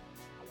success.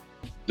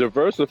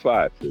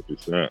 Diversify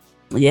 50%.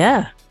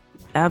 Yeah,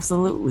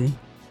 absolutely.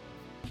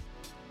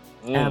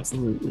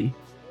 Absolutely.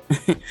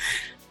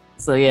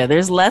 So yeah,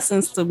 there's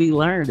lessons to be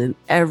learned in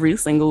every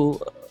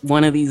single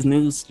one of these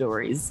news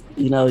stories.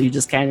 You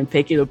just kind of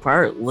pick it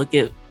apart, look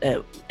at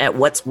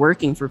what's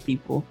working for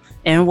people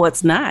and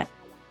what's not,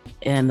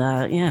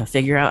 and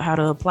figure out how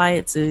to apply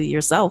it to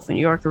yourself and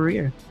your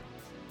career.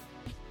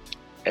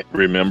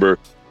 Remember,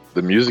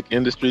 the music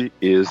industry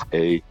is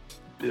a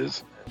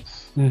business.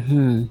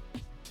 Mm-hmm.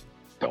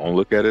 Don't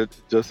look at it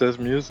just as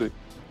music.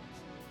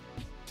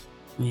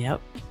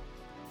 Yep.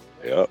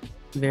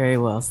 Very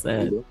well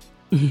said.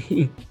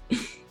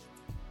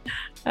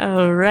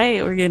 All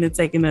right, we're going to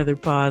take another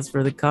pause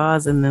for the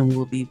cause, and then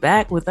we'll be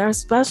back with our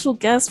special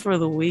guest for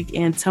the week,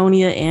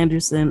 Antonia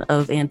Anderson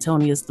of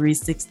Antonia's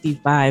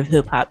 365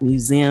 Hip Hop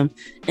Museum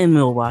in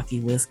Milwaukee,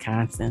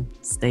 Wisconsin.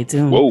 Stay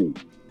tuned. Whoa.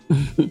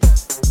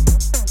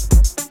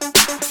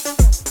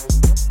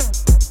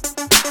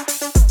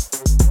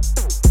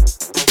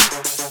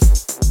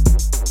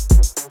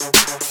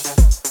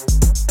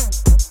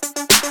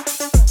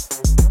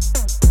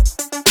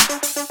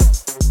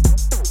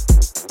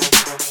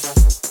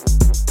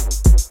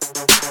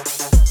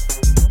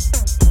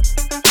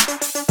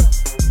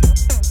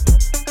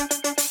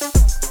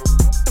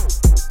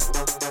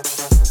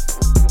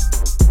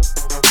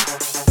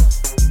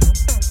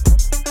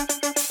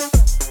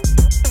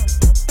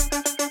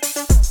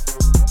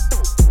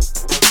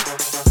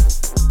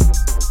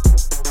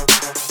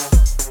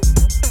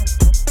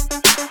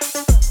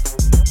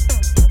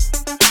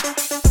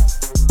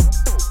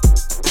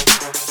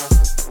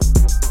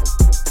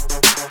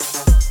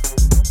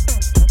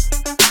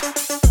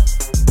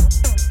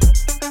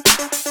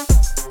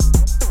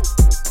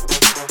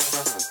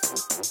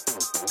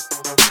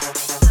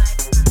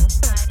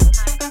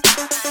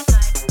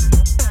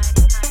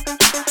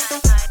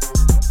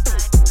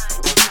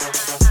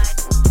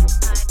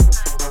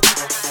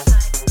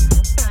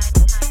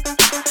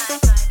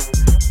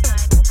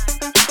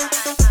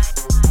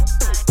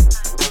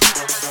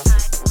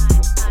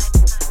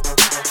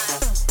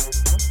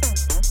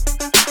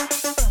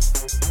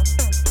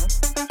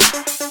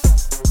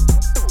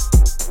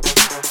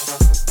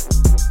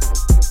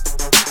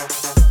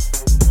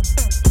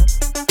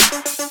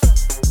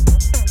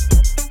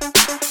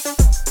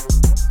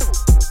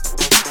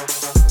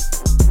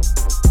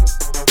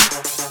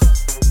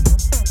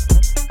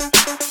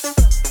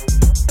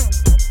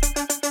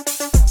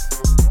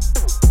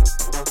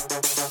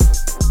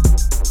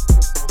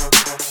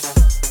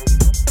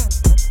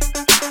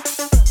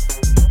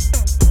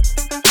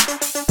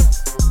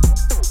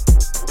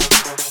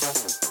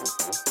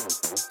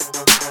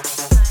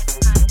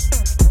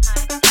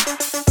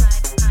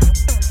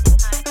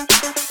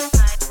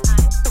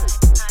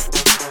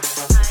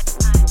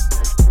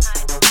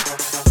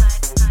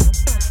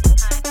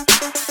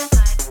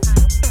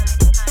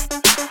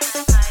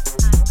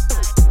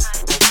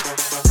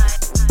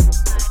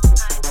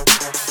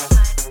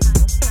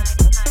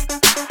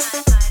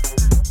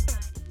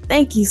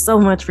 Thank you so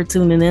much for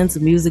tuning in to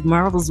Music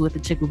Marvels with the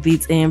Chick with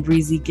Beats and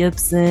Breezy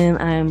Gibson.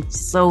 I am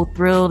so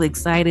thrilled,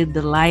 excited,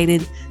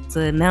 delighted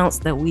to announce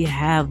that we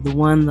have the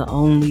one, the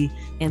only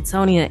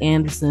Antonia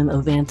Anderson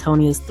of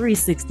Antonia's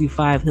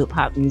 365 Hip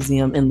Hop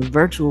Museum in the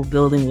virtual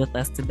building with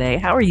us today.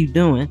 How are you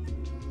doing?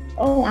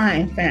 Oh, I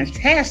am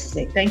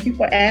fantastic. Thank you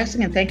for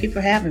asking and thank you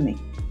for having me.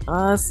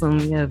 Awesome.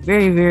 Yeah,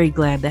 very, very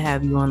glad to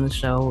have you on the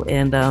show.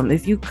 And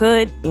if you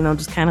could,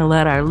 just kind of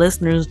let our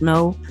listeners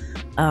know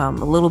a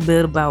little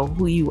bit about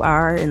who you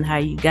are and how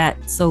you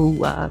got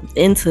so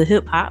into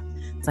hip hop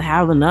to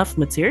have enough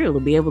material to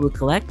be able to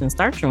collect and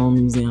start your own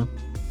museum.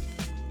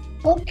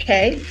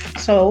 Okay,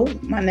 so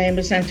my name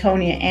is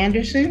Antonia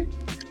Anderson.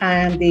 I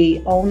am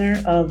the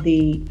owner of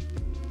the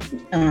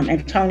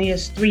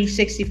Antonia's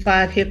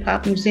 365 Hip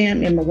Hop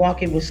Museum in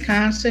Milwaukee,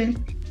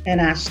 Wisconsin.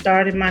 And I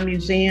started my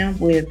museum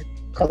with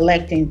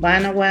collecting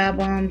vinyl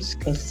albums,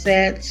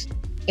 cassettes,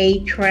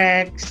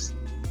 8-tracks,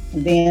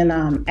 then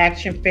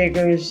action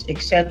figures,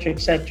 etc.,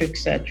 etc.,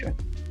 etc.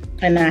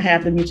 And I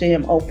have the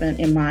museum open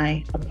in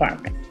my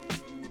apartment.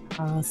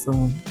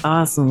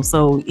 Awesome.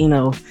 So,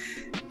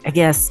 I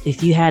guess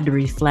if you had to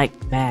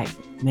reflect back,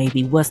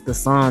 maybe what's the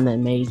song that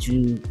made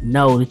you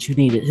know that you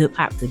needed hip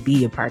hop to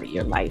be a part of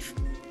your life?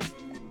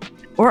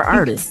 Or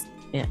artist?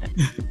 Yeah.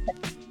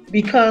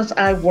 Because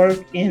I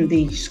work in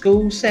the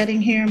school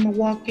setting here in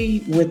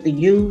Milwaukee with the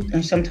youth,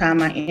 and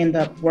sometimes I end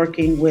up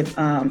working with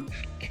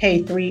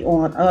K3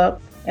 on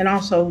up, and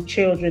also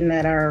children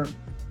that are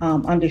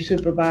under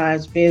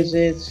supervised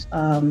visits,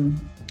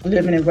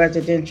 living in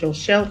residential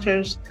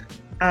shelters.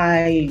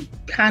 I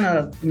kind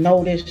of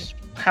noticed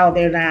how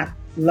they're not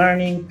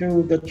learning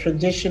through the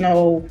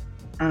traditional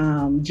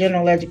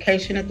general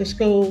education at the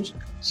schools.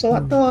 So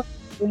I thought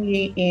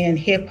bringing in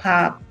hip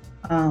hop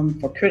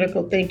for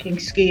critical thinking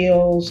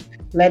skills,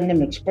 letting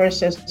them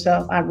express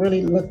themselves, I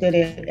really looked at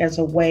it as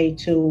a way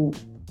to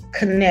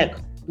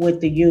connect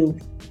with the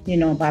youth,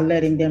 by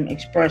letting them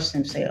express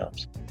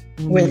themselves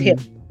with hip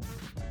hop.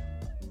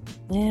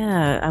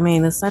 Yeah, I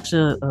mean, it's such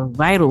a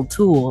vital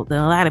tool that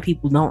a lot of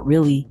people don't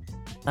really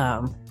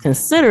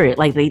consider it.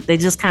 Like they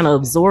just kind of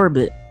absorb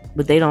it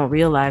but they don't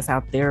realize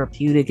how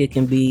therapeutic it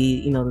can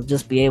be, to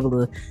just be able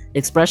to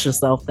express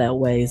yourself that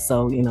way.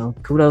 So,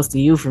 kudos to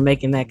you for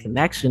making that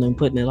connection and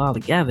putting it all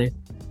together.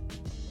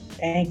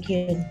 Thank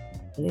you.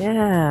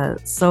 Yeah.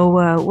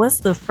 So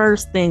what's the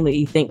first thing that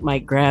you think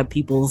might grab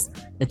people's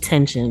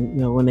attention,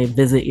 when they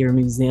visit your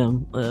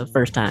museum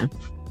first time?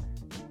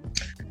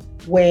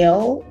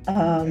 Well,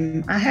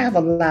 I have a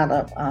lot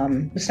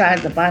of,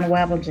 besides the vinyl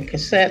albums and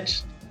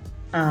cassettes,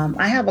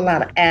 I have a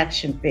lot of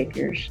action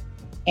figures.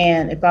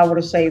 And if I were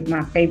to say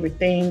my favorite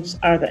things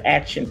are the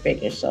action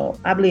figures. So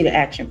I believe the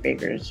action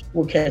figures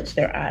will catch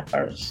their eye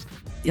first.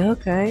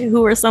 Okay.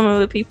 Who are some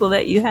of the people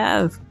that you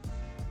have?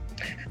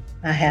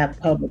 I have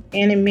Public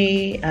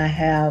Enemy. I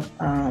have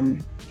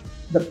from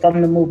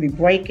the movie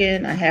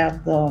Breakin'. I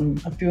have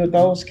a few of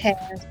those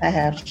cats. I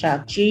have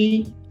Shock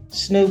G,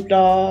 Snoop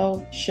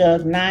Dogg,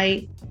 Suge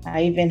Knight.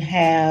 I even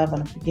have,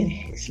 I'm forgetting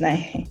his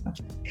name,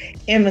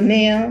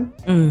 Eminem.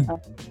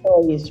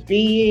 Notorious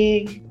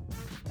Big.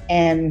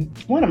 And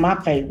one of my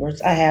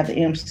favorites, I have the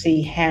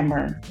MC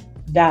Hammer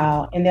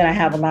doll. And then I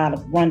have a lot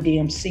of Run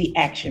DMC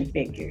action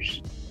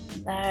figures.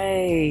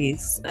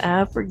 Nice.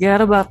 I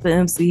forgot about the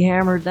MC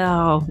Hammer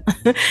doll.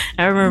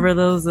 I remember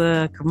those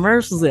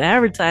commercials and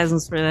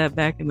advertisements for that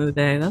back in the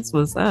day. That's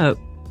what's up.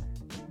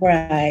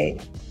 Right.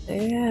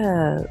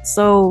 Yeah.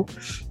 So,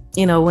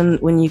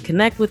 when you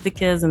connect with the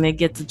kids and they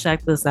get to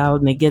check this out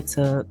and they get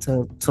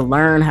to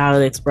learn how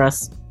to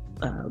express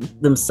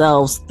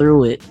themselves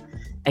through it,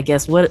 I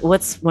guess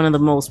what's one of the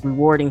most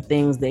rewarding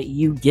things that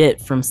you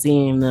get from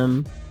seeing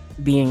them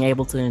being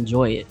able to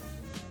enjoy it?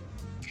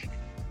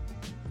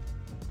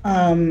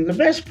 The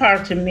best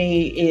part to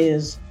me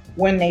is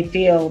when they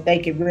feel they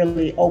can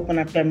really open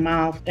up their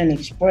mouth and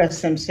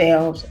express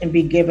themselves and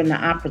be given the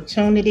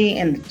opportunity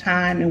and the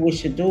time in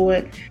which to do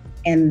it.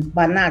 And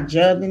by not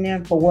judging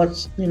them for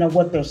what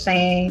they're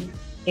saying,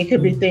 it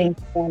could be things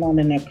going on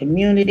in their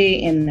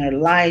community, in their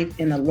life,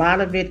 and a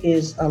lot of it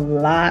is a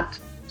lot.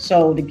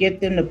 So to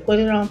get them to put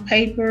it on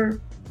paper,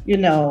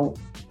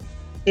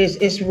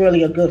 it's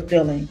really a good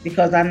feeling,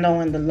 because I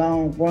know in the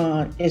long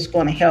run, it's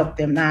going to help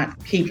them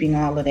not keeping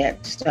all of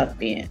that stuff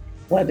in,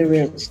 whether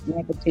it's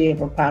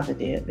negative or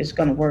positive. It's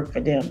going to work for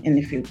them in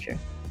the future.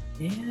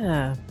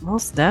 Yeah,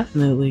 most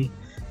definitely.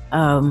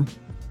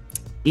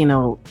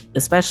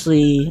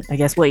 Especially, I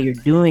guess what you're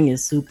doing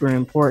is super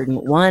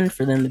important. One,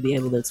 for them to be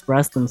able to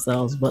express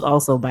themselves, but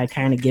also by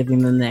kind of giving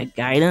them that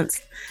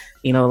guidance.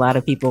 A lot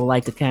of people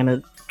like to kind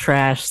of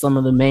trash some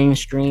of the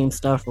mainstream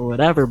stuff or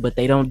whatever, but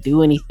they don't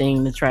do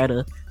anything to try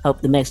to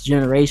help the next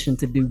generation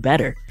to do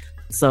better.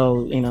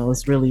 So,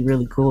 it's really,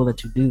 really cool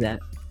that you do that.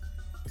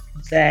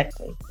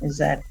 Exactly.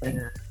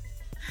 Yeah.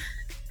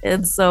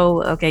 And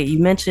so, okay, you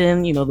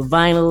mentioned, the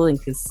vinyl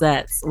and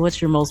cassettes.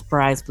 What's your most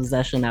prized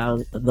possession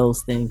out of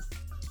those things?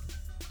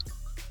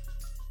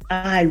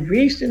 I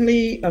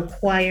recently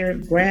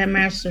acquired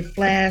Grandmaster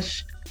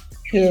Flash,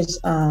 his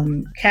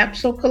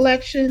capsule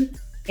collection,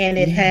 and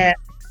it had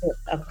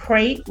a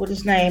crate with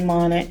his name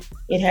on it.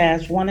 It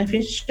has one of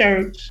his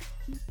shirts,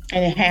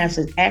 and it has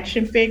his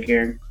action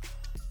figure,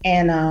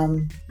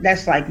 and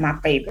that's like my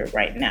favorite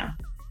right now.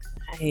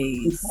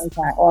 Nice. Because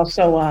I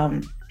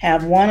also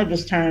have one of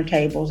his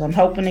turntables. I'm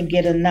hoping to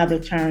get another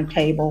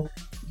turntable,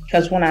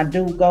 because when I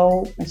do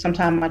go, and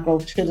sometimes I go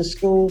to the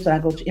schools, and I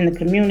go in the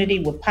community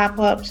with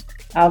pop-ups,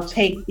 I'll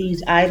take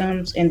these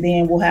items and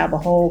then we'll have a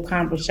whole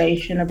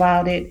conversation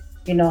about it,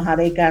 how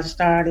they got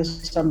started,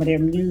 some of their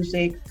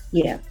music.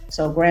 Yeah,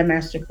 so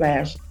Grandmaster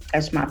Flash,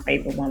 that's my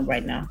favorite one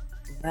right now.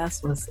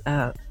 That's what's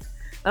up.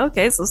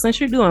 Okay, so since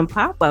you're doing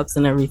pop-ups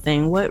and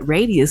everything, what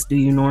radius do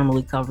you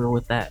normally cover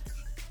with that?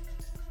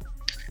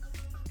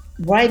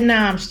 Right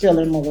now, I'm still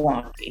in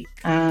Milwaukee.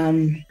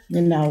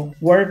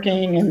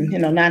 Working and,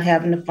 not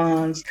having the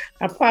funds.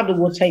 I probably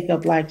will take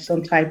up like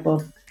some type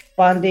of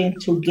funding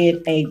to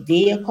get a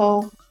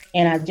vehicle,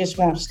 and I just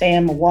won't stay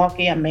in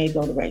Milwaukee. I may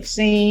go to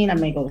Racine. I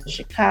may go to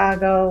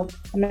Chicago.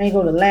 I may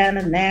go to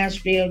Atlanta,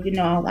 Nashville.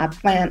 I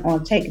plan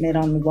on taking it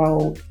on the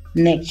road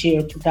next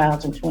year,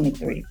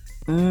 2023.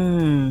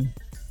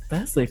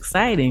 That's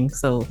exciting.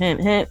 So hint,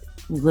 hint.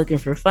 Looking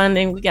for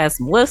funding. We got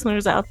some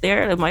listeners out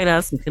there that might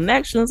have some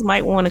connections,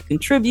 might want to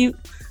contribute.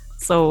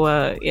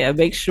 So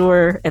make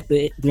sure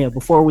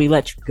before we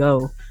let you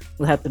go,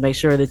 we'll have to make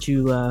sure that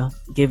you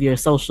give your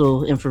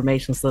social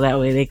information so that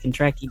way they can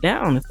track you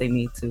down if they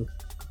need to.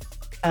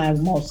 I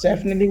most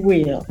definitely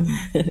will.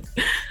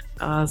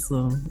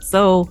 Awesome.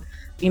 So,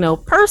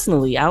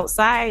 personally,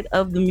 outside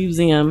of the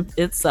museum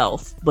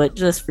itself, but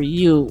just for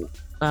you,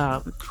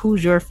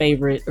 who's your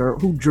favorite, or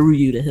who drew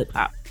you to hip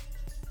hop?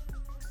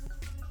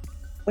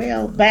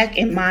 Well, back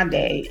in my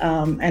day,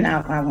 and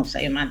I won't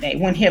say in my day,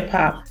 when hip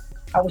hop,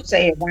 I would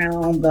say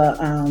around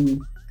the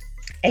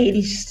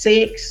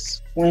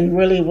 86, when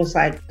really it was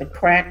like the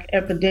crack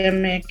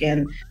epidemic,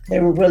 and they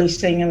were really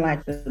singing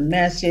like The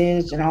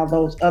Message and all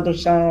those other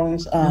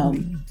songs, Stop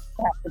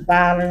the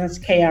Violence,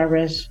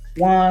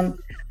 KRS-One.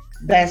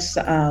 That's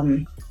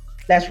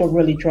that's what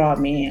really drew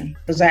me in.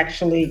 Because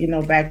actually,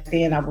 back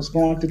then I was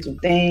going through some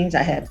things.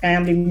 I had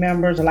family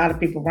members, a lot of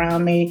people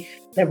around me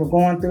that were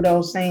going through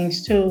those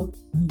things too.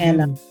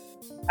 And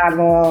out of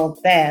all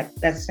that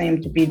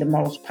seemed to be the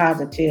most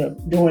positive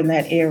during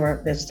that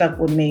era that stuck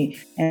with me.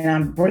 And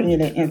I'm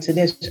bringing it into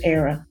this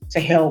era to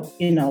help,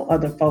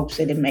 other folks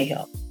that it may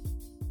help.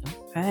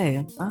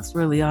 Okay, that's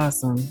really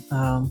awesome.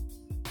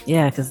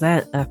 Yeah, because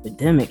that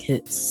epidemic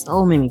hit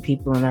so many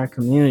people in our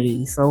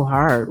community so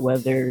hard,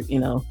 whether,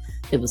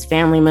 it was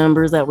family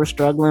members that were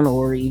struggling,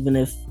 or even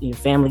if your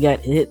family got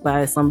hit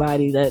by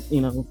somebody that,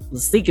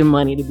 was seeking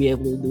money to be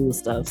able to do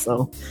stuff.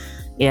 So,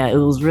 yeah, it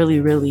was really,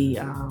 really,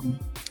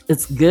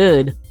 it's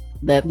good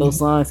that those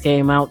songs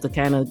came out to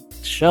kind of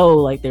show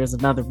like there's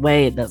another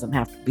way. It doesn't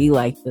have to be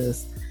like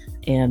this.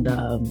 And,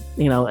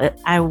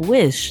 I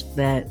wish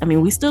that,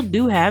 we still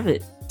do have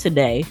it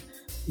today,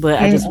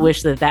 but I just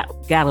wish that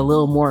got a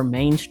little more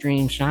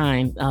mainstream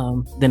shine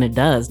than it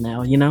does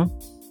now, Yeah.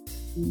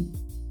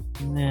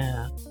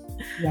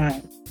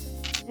 Right.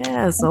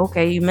 Yes.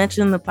 Okay. You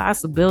mentioned the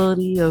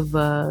possibility of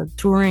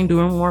touring,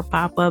 doing more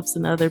pop-ups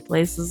in other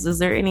places. Is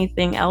there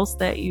anything else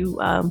that you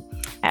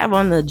have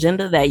on the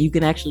agenda that you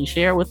can actually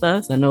share with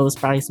us? I know there's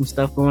probably some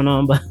stuff going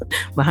on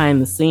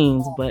behind the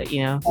scenes, but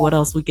what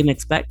else we can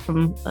expect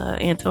from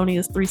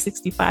Antonia's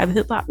 365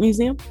 Hip Hop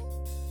Museum?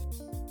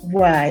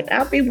 Right.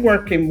 I'll be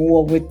working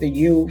more with the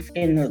youth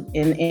in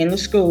the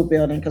school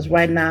building, because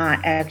right now I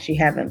actually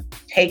haven't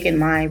taken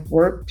my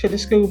work to the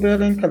school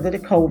building because of the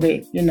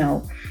COVID,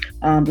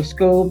 the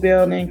school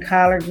building,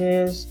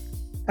 colleges,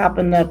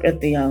 popping up at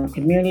the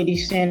community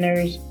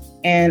centers,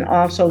 and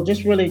also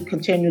just really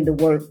continue to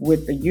work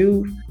with the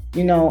youth.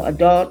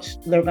 Adults,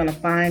 they're going to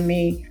find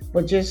me,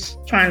 but just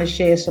trying to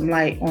shed some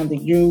light on the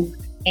youth.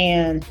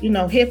 And,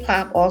 hip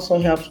hop also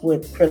helps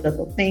with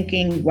critical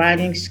thinking,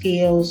 writing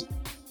skills,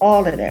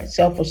 all of that,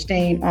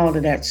 self-esteem, all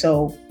of that.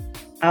 So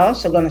I'm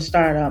also going to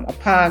start a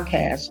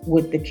podcast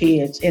with the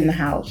kids in the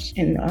house,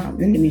 in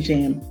the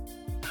museum.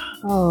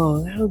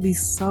 Oh, that would be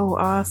so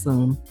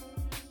awesome.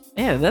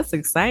 Yeah, that's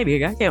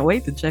exciting. I can't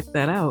wait to check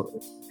that out.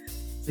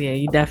 So yeah,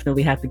 you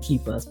definitely have to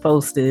keep us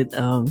posted,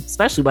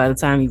 especially by the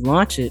time you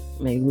launch it.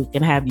 Maybe we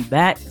can have you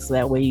back so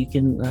that way you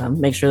can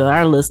make sure that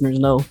our listeners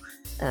know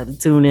to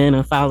tune in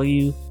and follow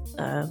you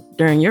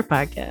during your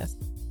podcast.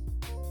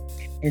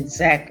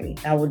 Exactly.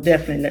 I will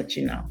definitely let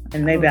you know.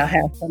 And maybe I'll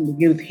have some of the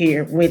youth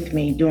here with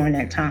me during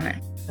that time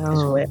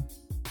as well.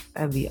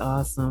 That'd be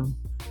awesome.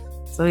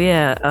 So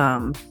yeah,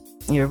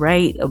 you're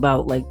right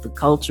about like the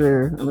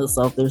culture and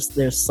itself.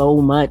 There's so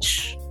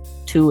much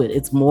to it.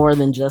 It's more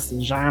than just a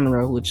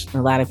genre, which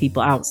a lot of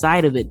people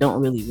outside of it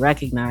don't really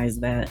recognize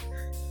that.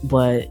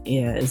 But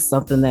yeah, it's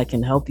something that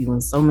can help you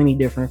in so many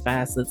different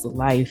facets of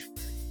life.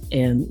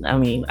 And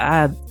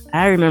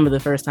I remember the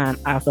first time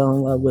I fell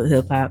in love with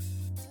hip hop.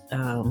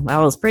 I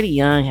was pretty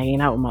young,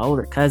 hanging out with my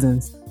older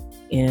cousins,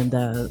 and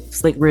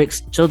Slick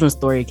Rick's Children's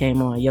Story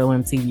came on Yo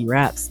MTV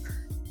Raps,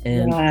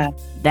 and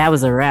that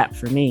was a rap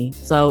for me.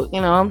 So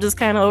I'm just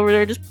kind of over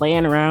there just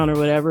playing around or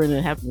whatever, and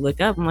then have to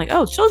look up. I'm like,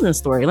 oh, Children's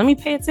Story, let me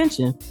pay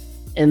attention.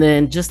 And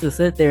then just to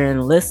sit there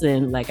and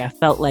listen, like I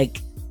felt like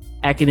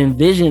I could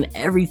envision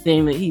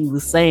everything that he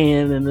was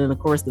saying. And then of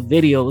course the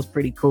video was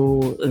pretty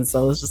cool, and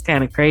so it's just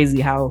kind of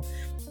crazy how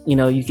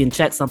you can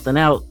check something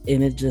out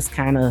and it just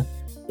kind of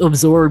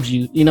absorbs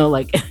you,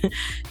 like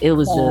it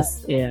was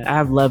just,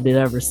 I've loved it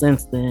ever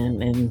since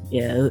then.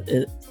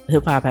 And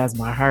hip hop has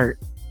my heart.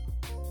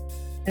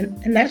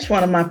 And that's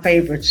one of my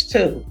favorites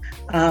too.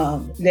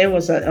 There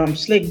was a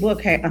Slick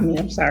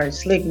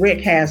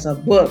Rick has a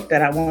book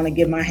that I want to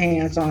get my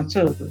hands on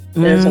too.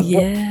 There's a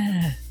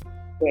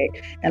book.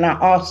 And I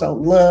also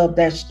love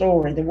that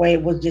story, the way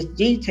it was just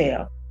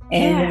detailed.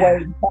 And the way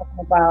you're talking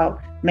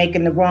about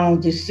making the wrong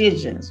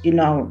decisions,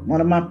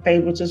 one of my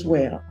favorites as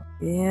well.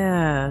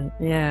 Yeah.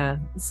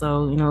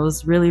 So,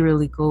 it's really,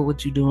 really cool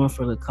what you're doing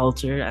for the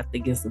culture. I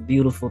think it's a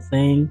beautiful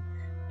thing.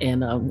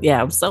 And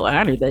I'm so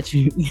honored that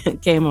you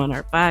came on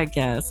our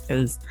podcast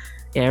because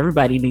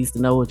everybody needs to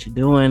know what you're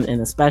doing. And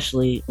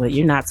especially when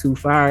you're not too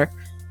far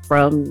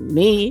from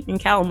me in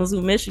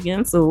Kalamazoo,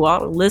 Michigan. So all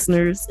the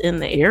listeners in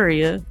the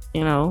area,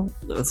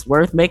 it's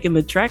worth making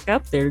the trek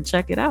up there to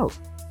check it out.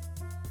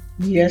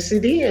 Yes,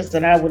 it is.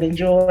 And I would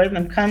enjoy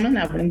them coming.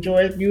 I would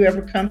enjoy if you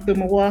ever come through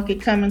Milwaukee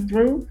coming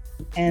through.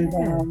 And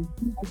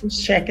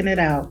just checking it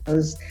out,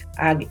 because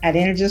I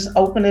didn't just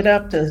open it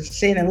up to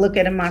sit and look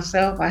at it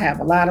myself. I have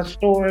a lot of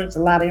stories,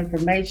 a lot of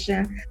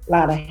information, a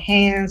lot of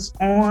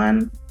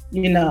hands-on, I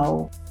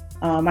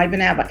even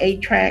have an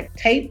 8-track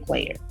tape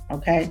player,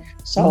 okay?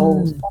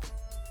 So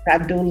I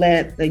do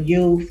let the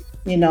youth,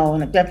 and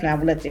definitely I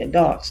will let the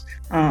adults,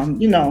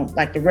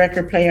 like the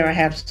record player, I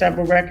have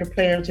several record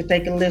players that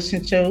they can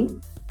listen to.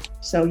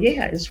 So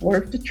yeah, it's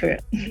worth the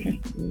trip.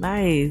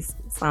 Nice.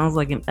 Sounds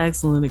like an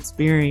excellent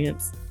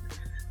experience.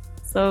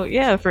 So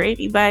yeah, for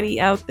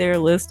anybody out there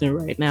listening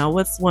right now,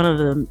 what's one of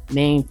the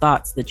main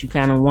thoughts that you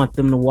kind of want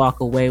them to walk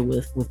away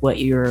with what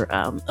you're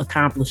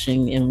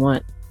accomplishing and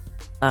want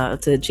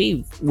to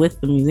achieve with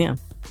the museum?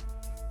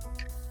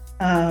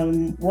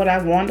 What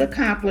I want to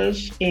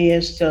accomplish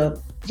is to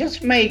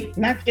just make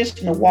not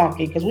just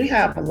Milwaukee, because we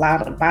have a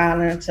lot of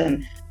violence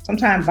and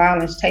sometimes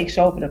violence takes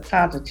over the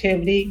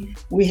positivity.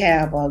 We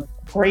have a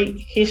great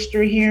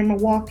history here in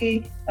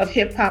Milwaukee of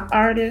hip hop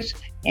artists,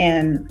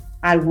 and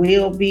I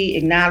will be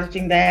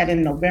acknowledging that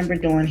in November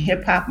during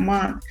Hip Hop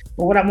Month.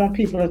 But what I want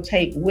people to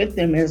take with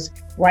them is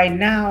right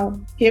now,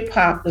 hip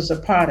hop is a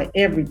part of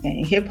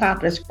everything. Hip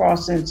hop has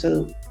crossed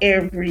into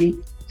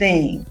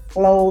everything,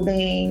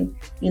 clothing,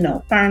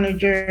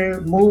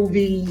 furniture,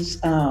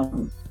 movies,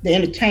 the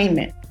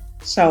entertainment.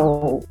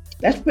 So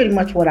that's pretty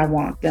much what I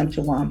want them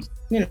to,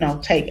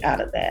 take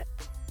out of that.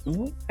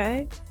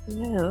 Okay.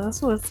 Yeah,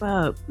 that's what's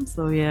up.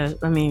 So yeah,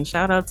 I mean,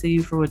 shout out to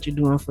you for what you're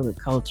doing for the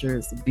culture.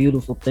 It's a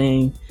beautiful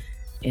thing.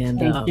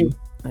 And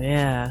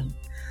yeah.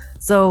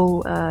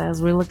 So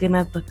as we're looking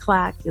at the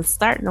clock, it's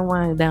starting to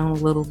wind down a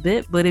little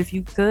bit. But if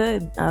you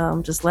could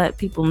just let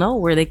people know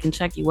where they can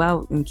check you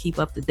out and keep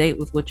up to date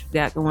with what you've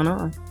got going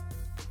on.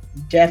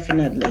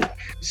 Definitely.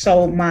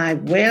 So my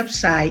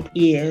website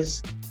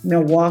is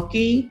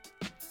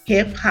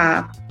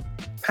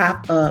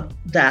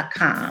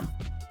MilwaukeeHipHopPopUp.com.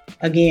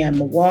 Again,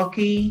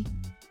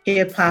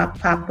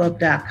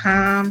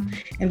 MilwaukeeHipHopPopUp.com.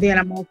 And then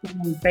I'm also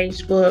on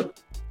Facebook.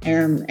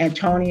 And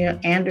Antonia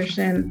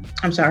Anderson,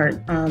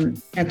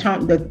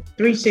 the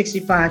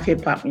 365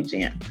 Hip Hop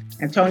Museum.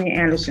 Antonia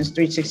Anderson's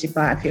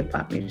 365 Hip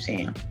Hop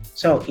Museum.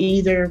 So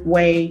either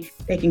way,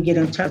 they can get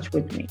in touch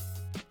with me.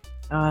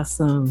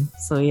 Awesome.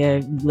 So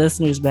yeah,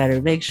 listeners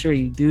better make sure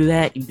you do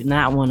that. You do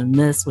not want to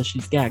miss what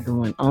she's got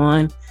going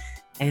on.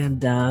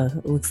 And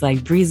it looks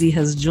like Breezy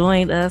has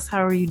joined us.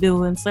 How are you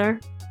doing, sir?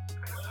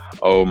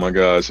 Oh my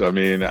gosh! I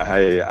mean,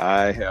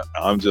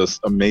 I'm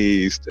just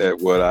amazed at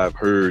what I've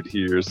heard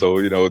here.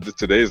 So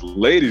today's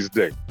Ladies'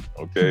 Day.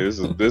 Okay, this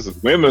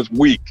is Women's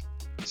Week.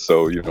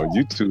 So you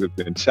two have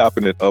been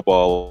chopping it up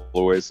all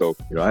the way. So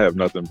I have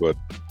nothing but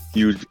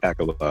huge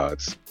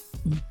accolades.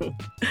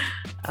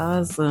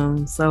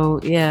 Awesome. So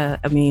yeah,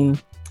 I mean,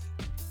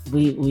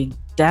 we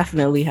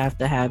definitely have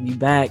to have you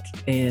back,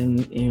 and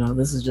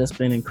this has just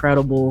been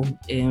incredible,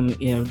 and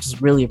just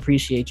really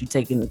appreciate you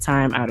taking the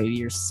time out of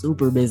your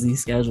super busy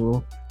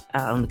schedule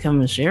to come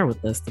and share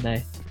with us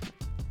today.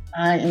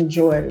 I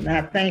enjoyed it, and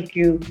I thank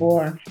you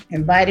for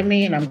inviting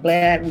me, and I'm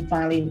glad we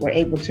finally were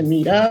able to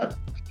meet up.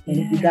 And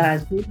if you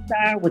guys do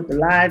start with the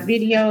live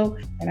video,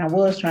 and I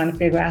was trying to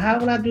figure out how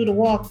will I do the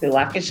walkthrough.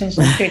 I can send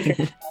some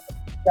pictures.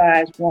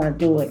 Guys want to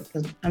do it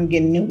because I'm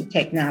getting new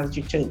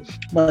technology too.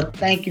 But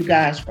thank you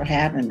guys for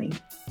having me.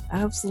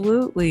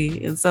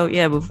 Absolutely. And so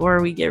yeah,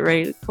 before we get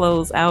ready to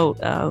close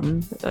out, I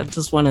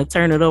just want to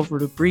turn it over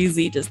to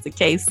Breezy just in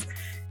case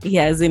he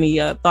has any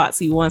thoughts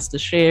he wants to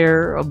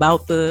share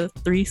about the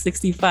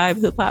 365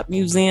 Hip Hop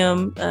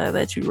Museum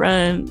that you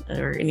run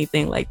or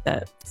anything like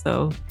that.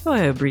 So go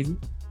ahead, Breezy.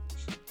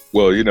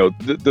 Well,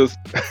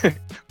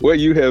 what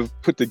you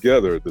have put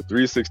together, the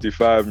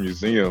 365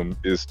 Museum,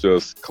 is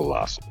just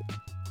colossal.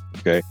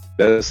 Okay,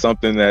 that is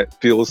something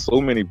that fills so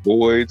many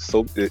voids,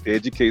 it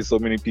educates so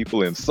many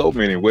people in so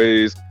many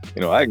ways.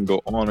 I can go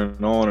on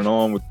and on and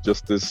on with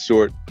just this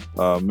short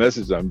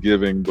message I'm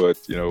giving, but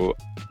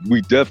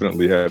we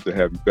definitely have to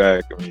have you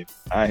back. I mean,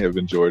 I have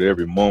enjoyed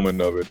every moment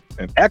of it,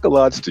 and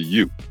accolades to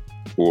you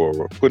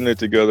for putting it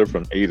together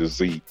from A to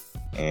Z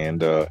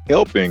and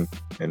helping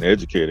and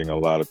educating a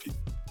lot of people.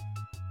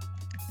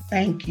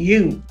 Thank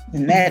you,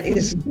 and that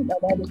is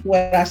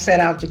what I set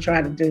out to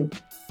try to do.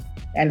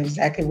 And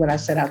exactly what I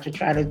set out to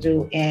try to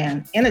do,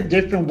 and in a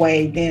different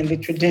way than the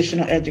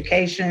traditional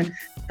education.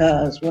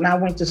 Because when I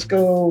went to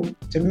school,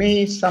 to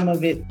me, some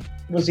of it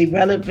was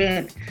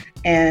irrelevant,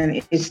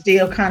 and it's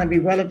still kind of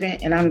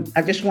irrelevant. And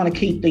I just want to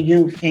keep the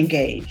youth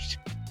engaged.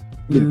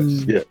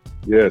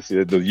 Yes.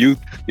 The youth.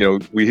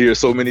 We hear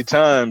so many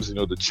times.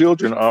 The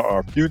children are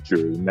our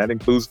future, and that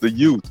includes the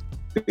youth.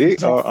 They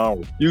are our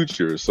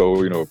future.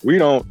 So if we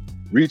don't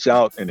reach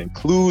out and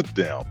include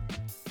them.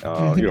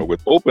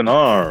 With open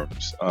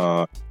arms,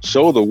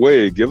 show the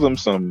way, give them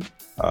some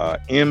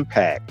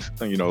impact,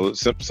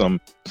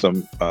 some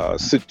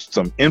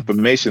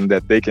information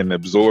that they can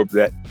absorb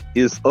that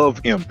is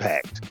of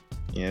impact.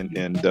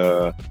 And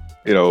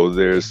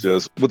there's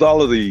just, with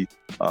all of the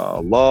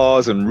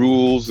laws and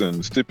rules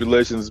and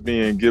stipulations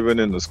being given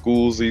in the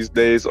schools these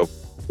days of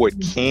what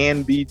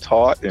can be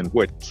taught and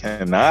what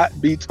cannot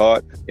be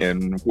taught,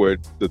 and what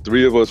the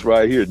three of us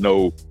right here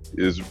know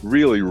is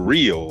really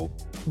real.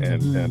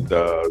 And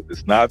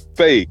it's not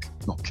fake.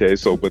 Okay,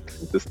 so but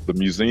the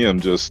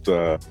museum just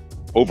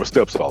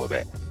oversteps all of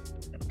that.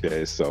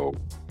 Okay, so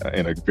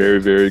in a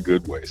very, very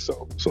good way.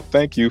 So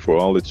thank you for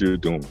all that you're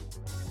doing.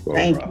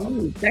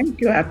 Thank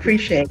you. I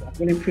appreciate it. I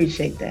really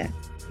appreciate that.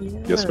 Yeah.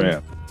 Yes,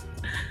 ma'am.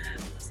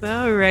 So,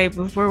 all right,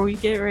 before we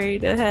get ready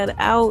to head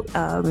out,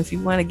 if you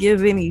want to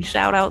give any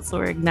shout outs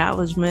or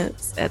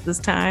acknowledgments at this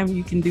time,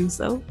 you can do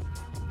so.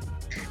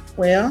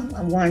 Well,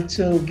 I want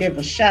to give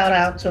a shout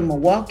out to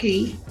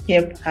Milwaukee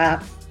hip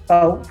hop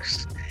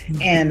folks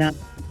and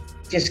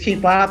just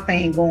keep our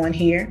thing going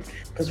here.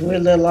 because we're a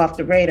little off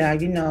the radar.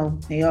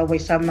 They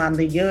always talking about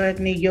New York,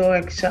 New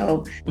York.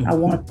 So I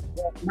want to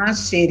go to my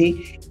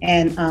city,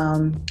 and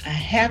I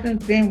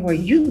haven't been where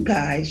you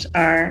guys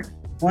are.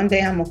 One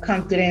day I'm gonna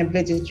come through there and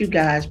visit you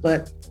guys,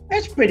 but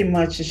that's pretty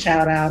much a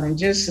shout out. And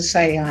just to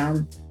say,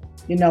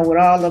 with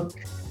all the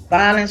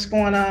violence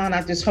going on,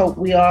 I just hope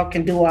we all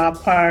can do our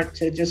part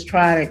to just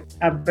try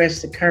our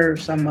best to curb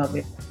some of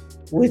it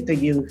with the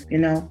youth.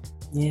 Yeah.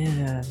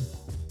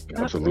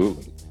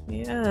 Absolutely.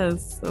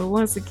 Yes. So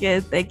once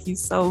again, thank you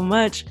so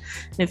much.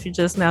 If you're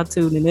just now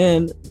tuning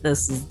in,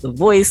 this is the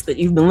voice that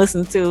you've been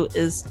listening to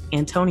is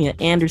Antonia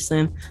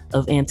Anderson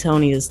of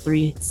Antonia's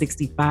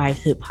 365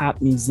 Hip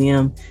Hop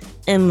Museum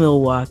in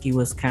Milwaukee,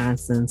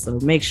 Wisconsin. So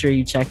make sure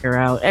you check her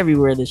out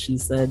everywhere that she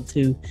said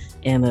to.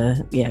 And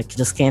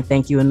just can't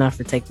thank you enough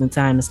for taking the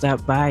time to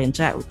stop by and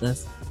chat with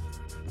us.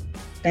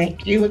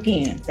 Thank you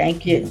again.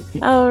 Thank you.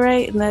 All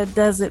right. And that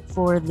does it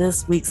for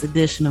this week's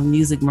edition of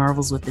Music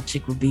Marvels with the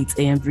Chick with Beats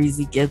and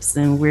Breezy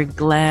Gibson. We're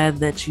glad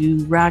that you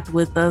rocked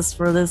with us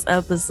for this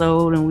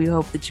episode, and we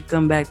hope that you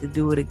come back to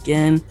do it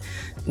again.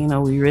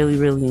 We really,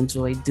 really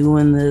enjoy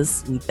doing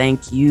this. We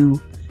thank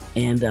you.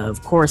 And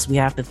of course, we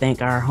have to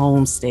thank our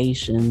home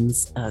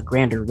stations,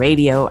 Grander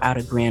Radio out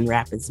of Grand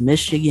Rapids,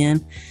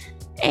 Michigan,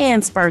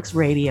 and Sparks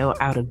Radio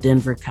out of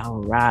Denver,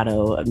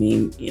 Colorado. I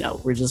mean,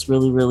 we're just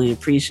really, really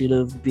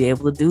appreciative to be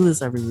able to do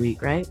this every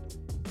week, right?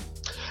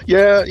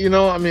 Yeah,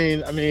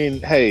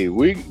 hey,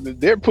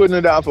 they're putting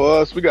it out for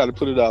us. We got to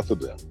put it out for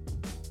them.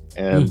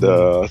 And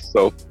so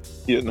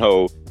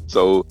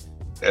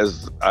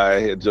as I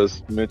had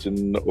just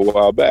mentioned a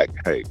while back,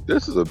 hey,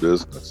 this is a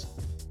business.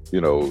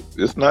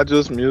 It's not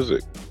just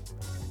music.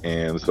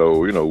 And so,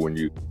 when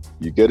you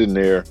get in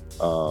there,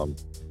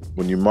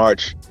 when you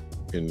march,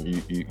 and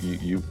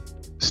you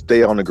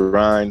stay on the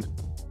grind,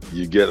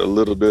 you get a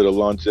little bit of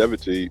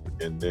longevity,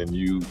 and then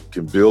you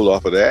can build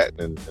off of that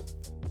and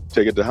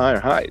take it to higher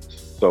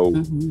heights.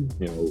 So,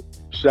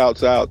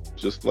 shouts out,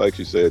 just like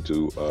you said,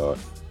 to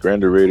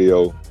Grander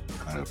Radio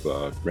out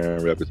of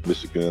Grand Rapids,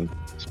 Michigan,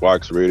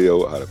 Sparks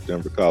Radio out of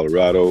Denver,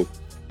 Colorado,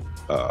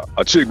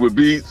 A Chick with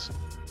Beats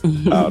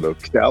out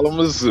of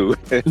Kalamazoo,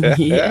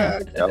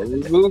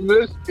 Kalamazoo,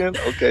 Michigan.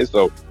 Okay,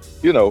 so,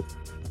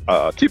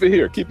 keep it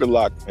here, keep it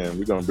locked, and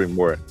we're going to bring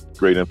more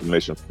great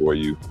information for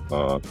you.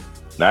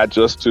 Not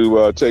just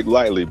to take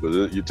lightly,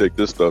 but you take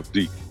this stuff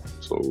deep.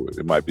 So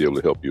it might be able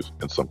to help you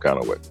in some kind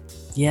of way.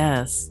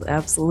 Yes,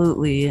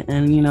 absolutely.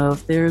 And,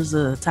 if there's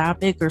a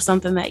topic or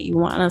something that you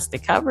want us to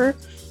cover,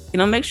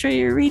 make sure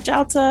you reach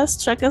out to us.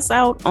 Check us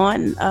out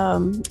on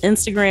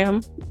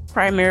Instagram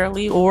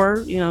primarily,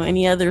 or,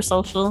 any other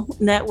social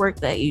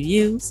network that you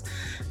use.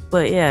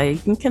 But yeah, you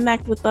can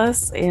connect with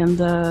us, and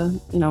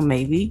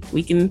maybe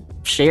we can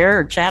share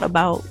or chat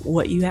about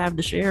what you have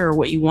to share or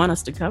what you want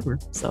us to cover.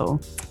 So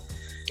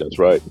that's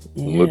right.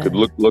 Yeah.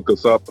 Look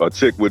us up at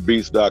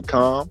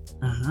chickwithbeats.com,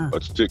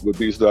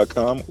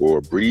 chickwithbeats.com,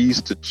 or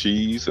Breeze to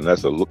Cheese, and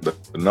that's the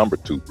number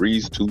 2,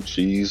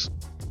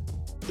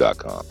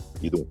 breeze2cheese.com.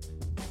 Either one.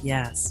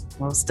 Yes,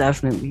 most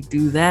definitely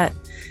do that.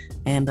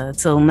 And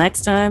until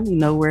next time, you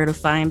know where to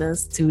find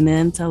us. Tune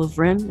in, tell a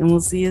friend, and we'll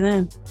see you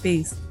then.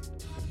 Peace.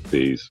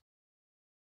 Peace.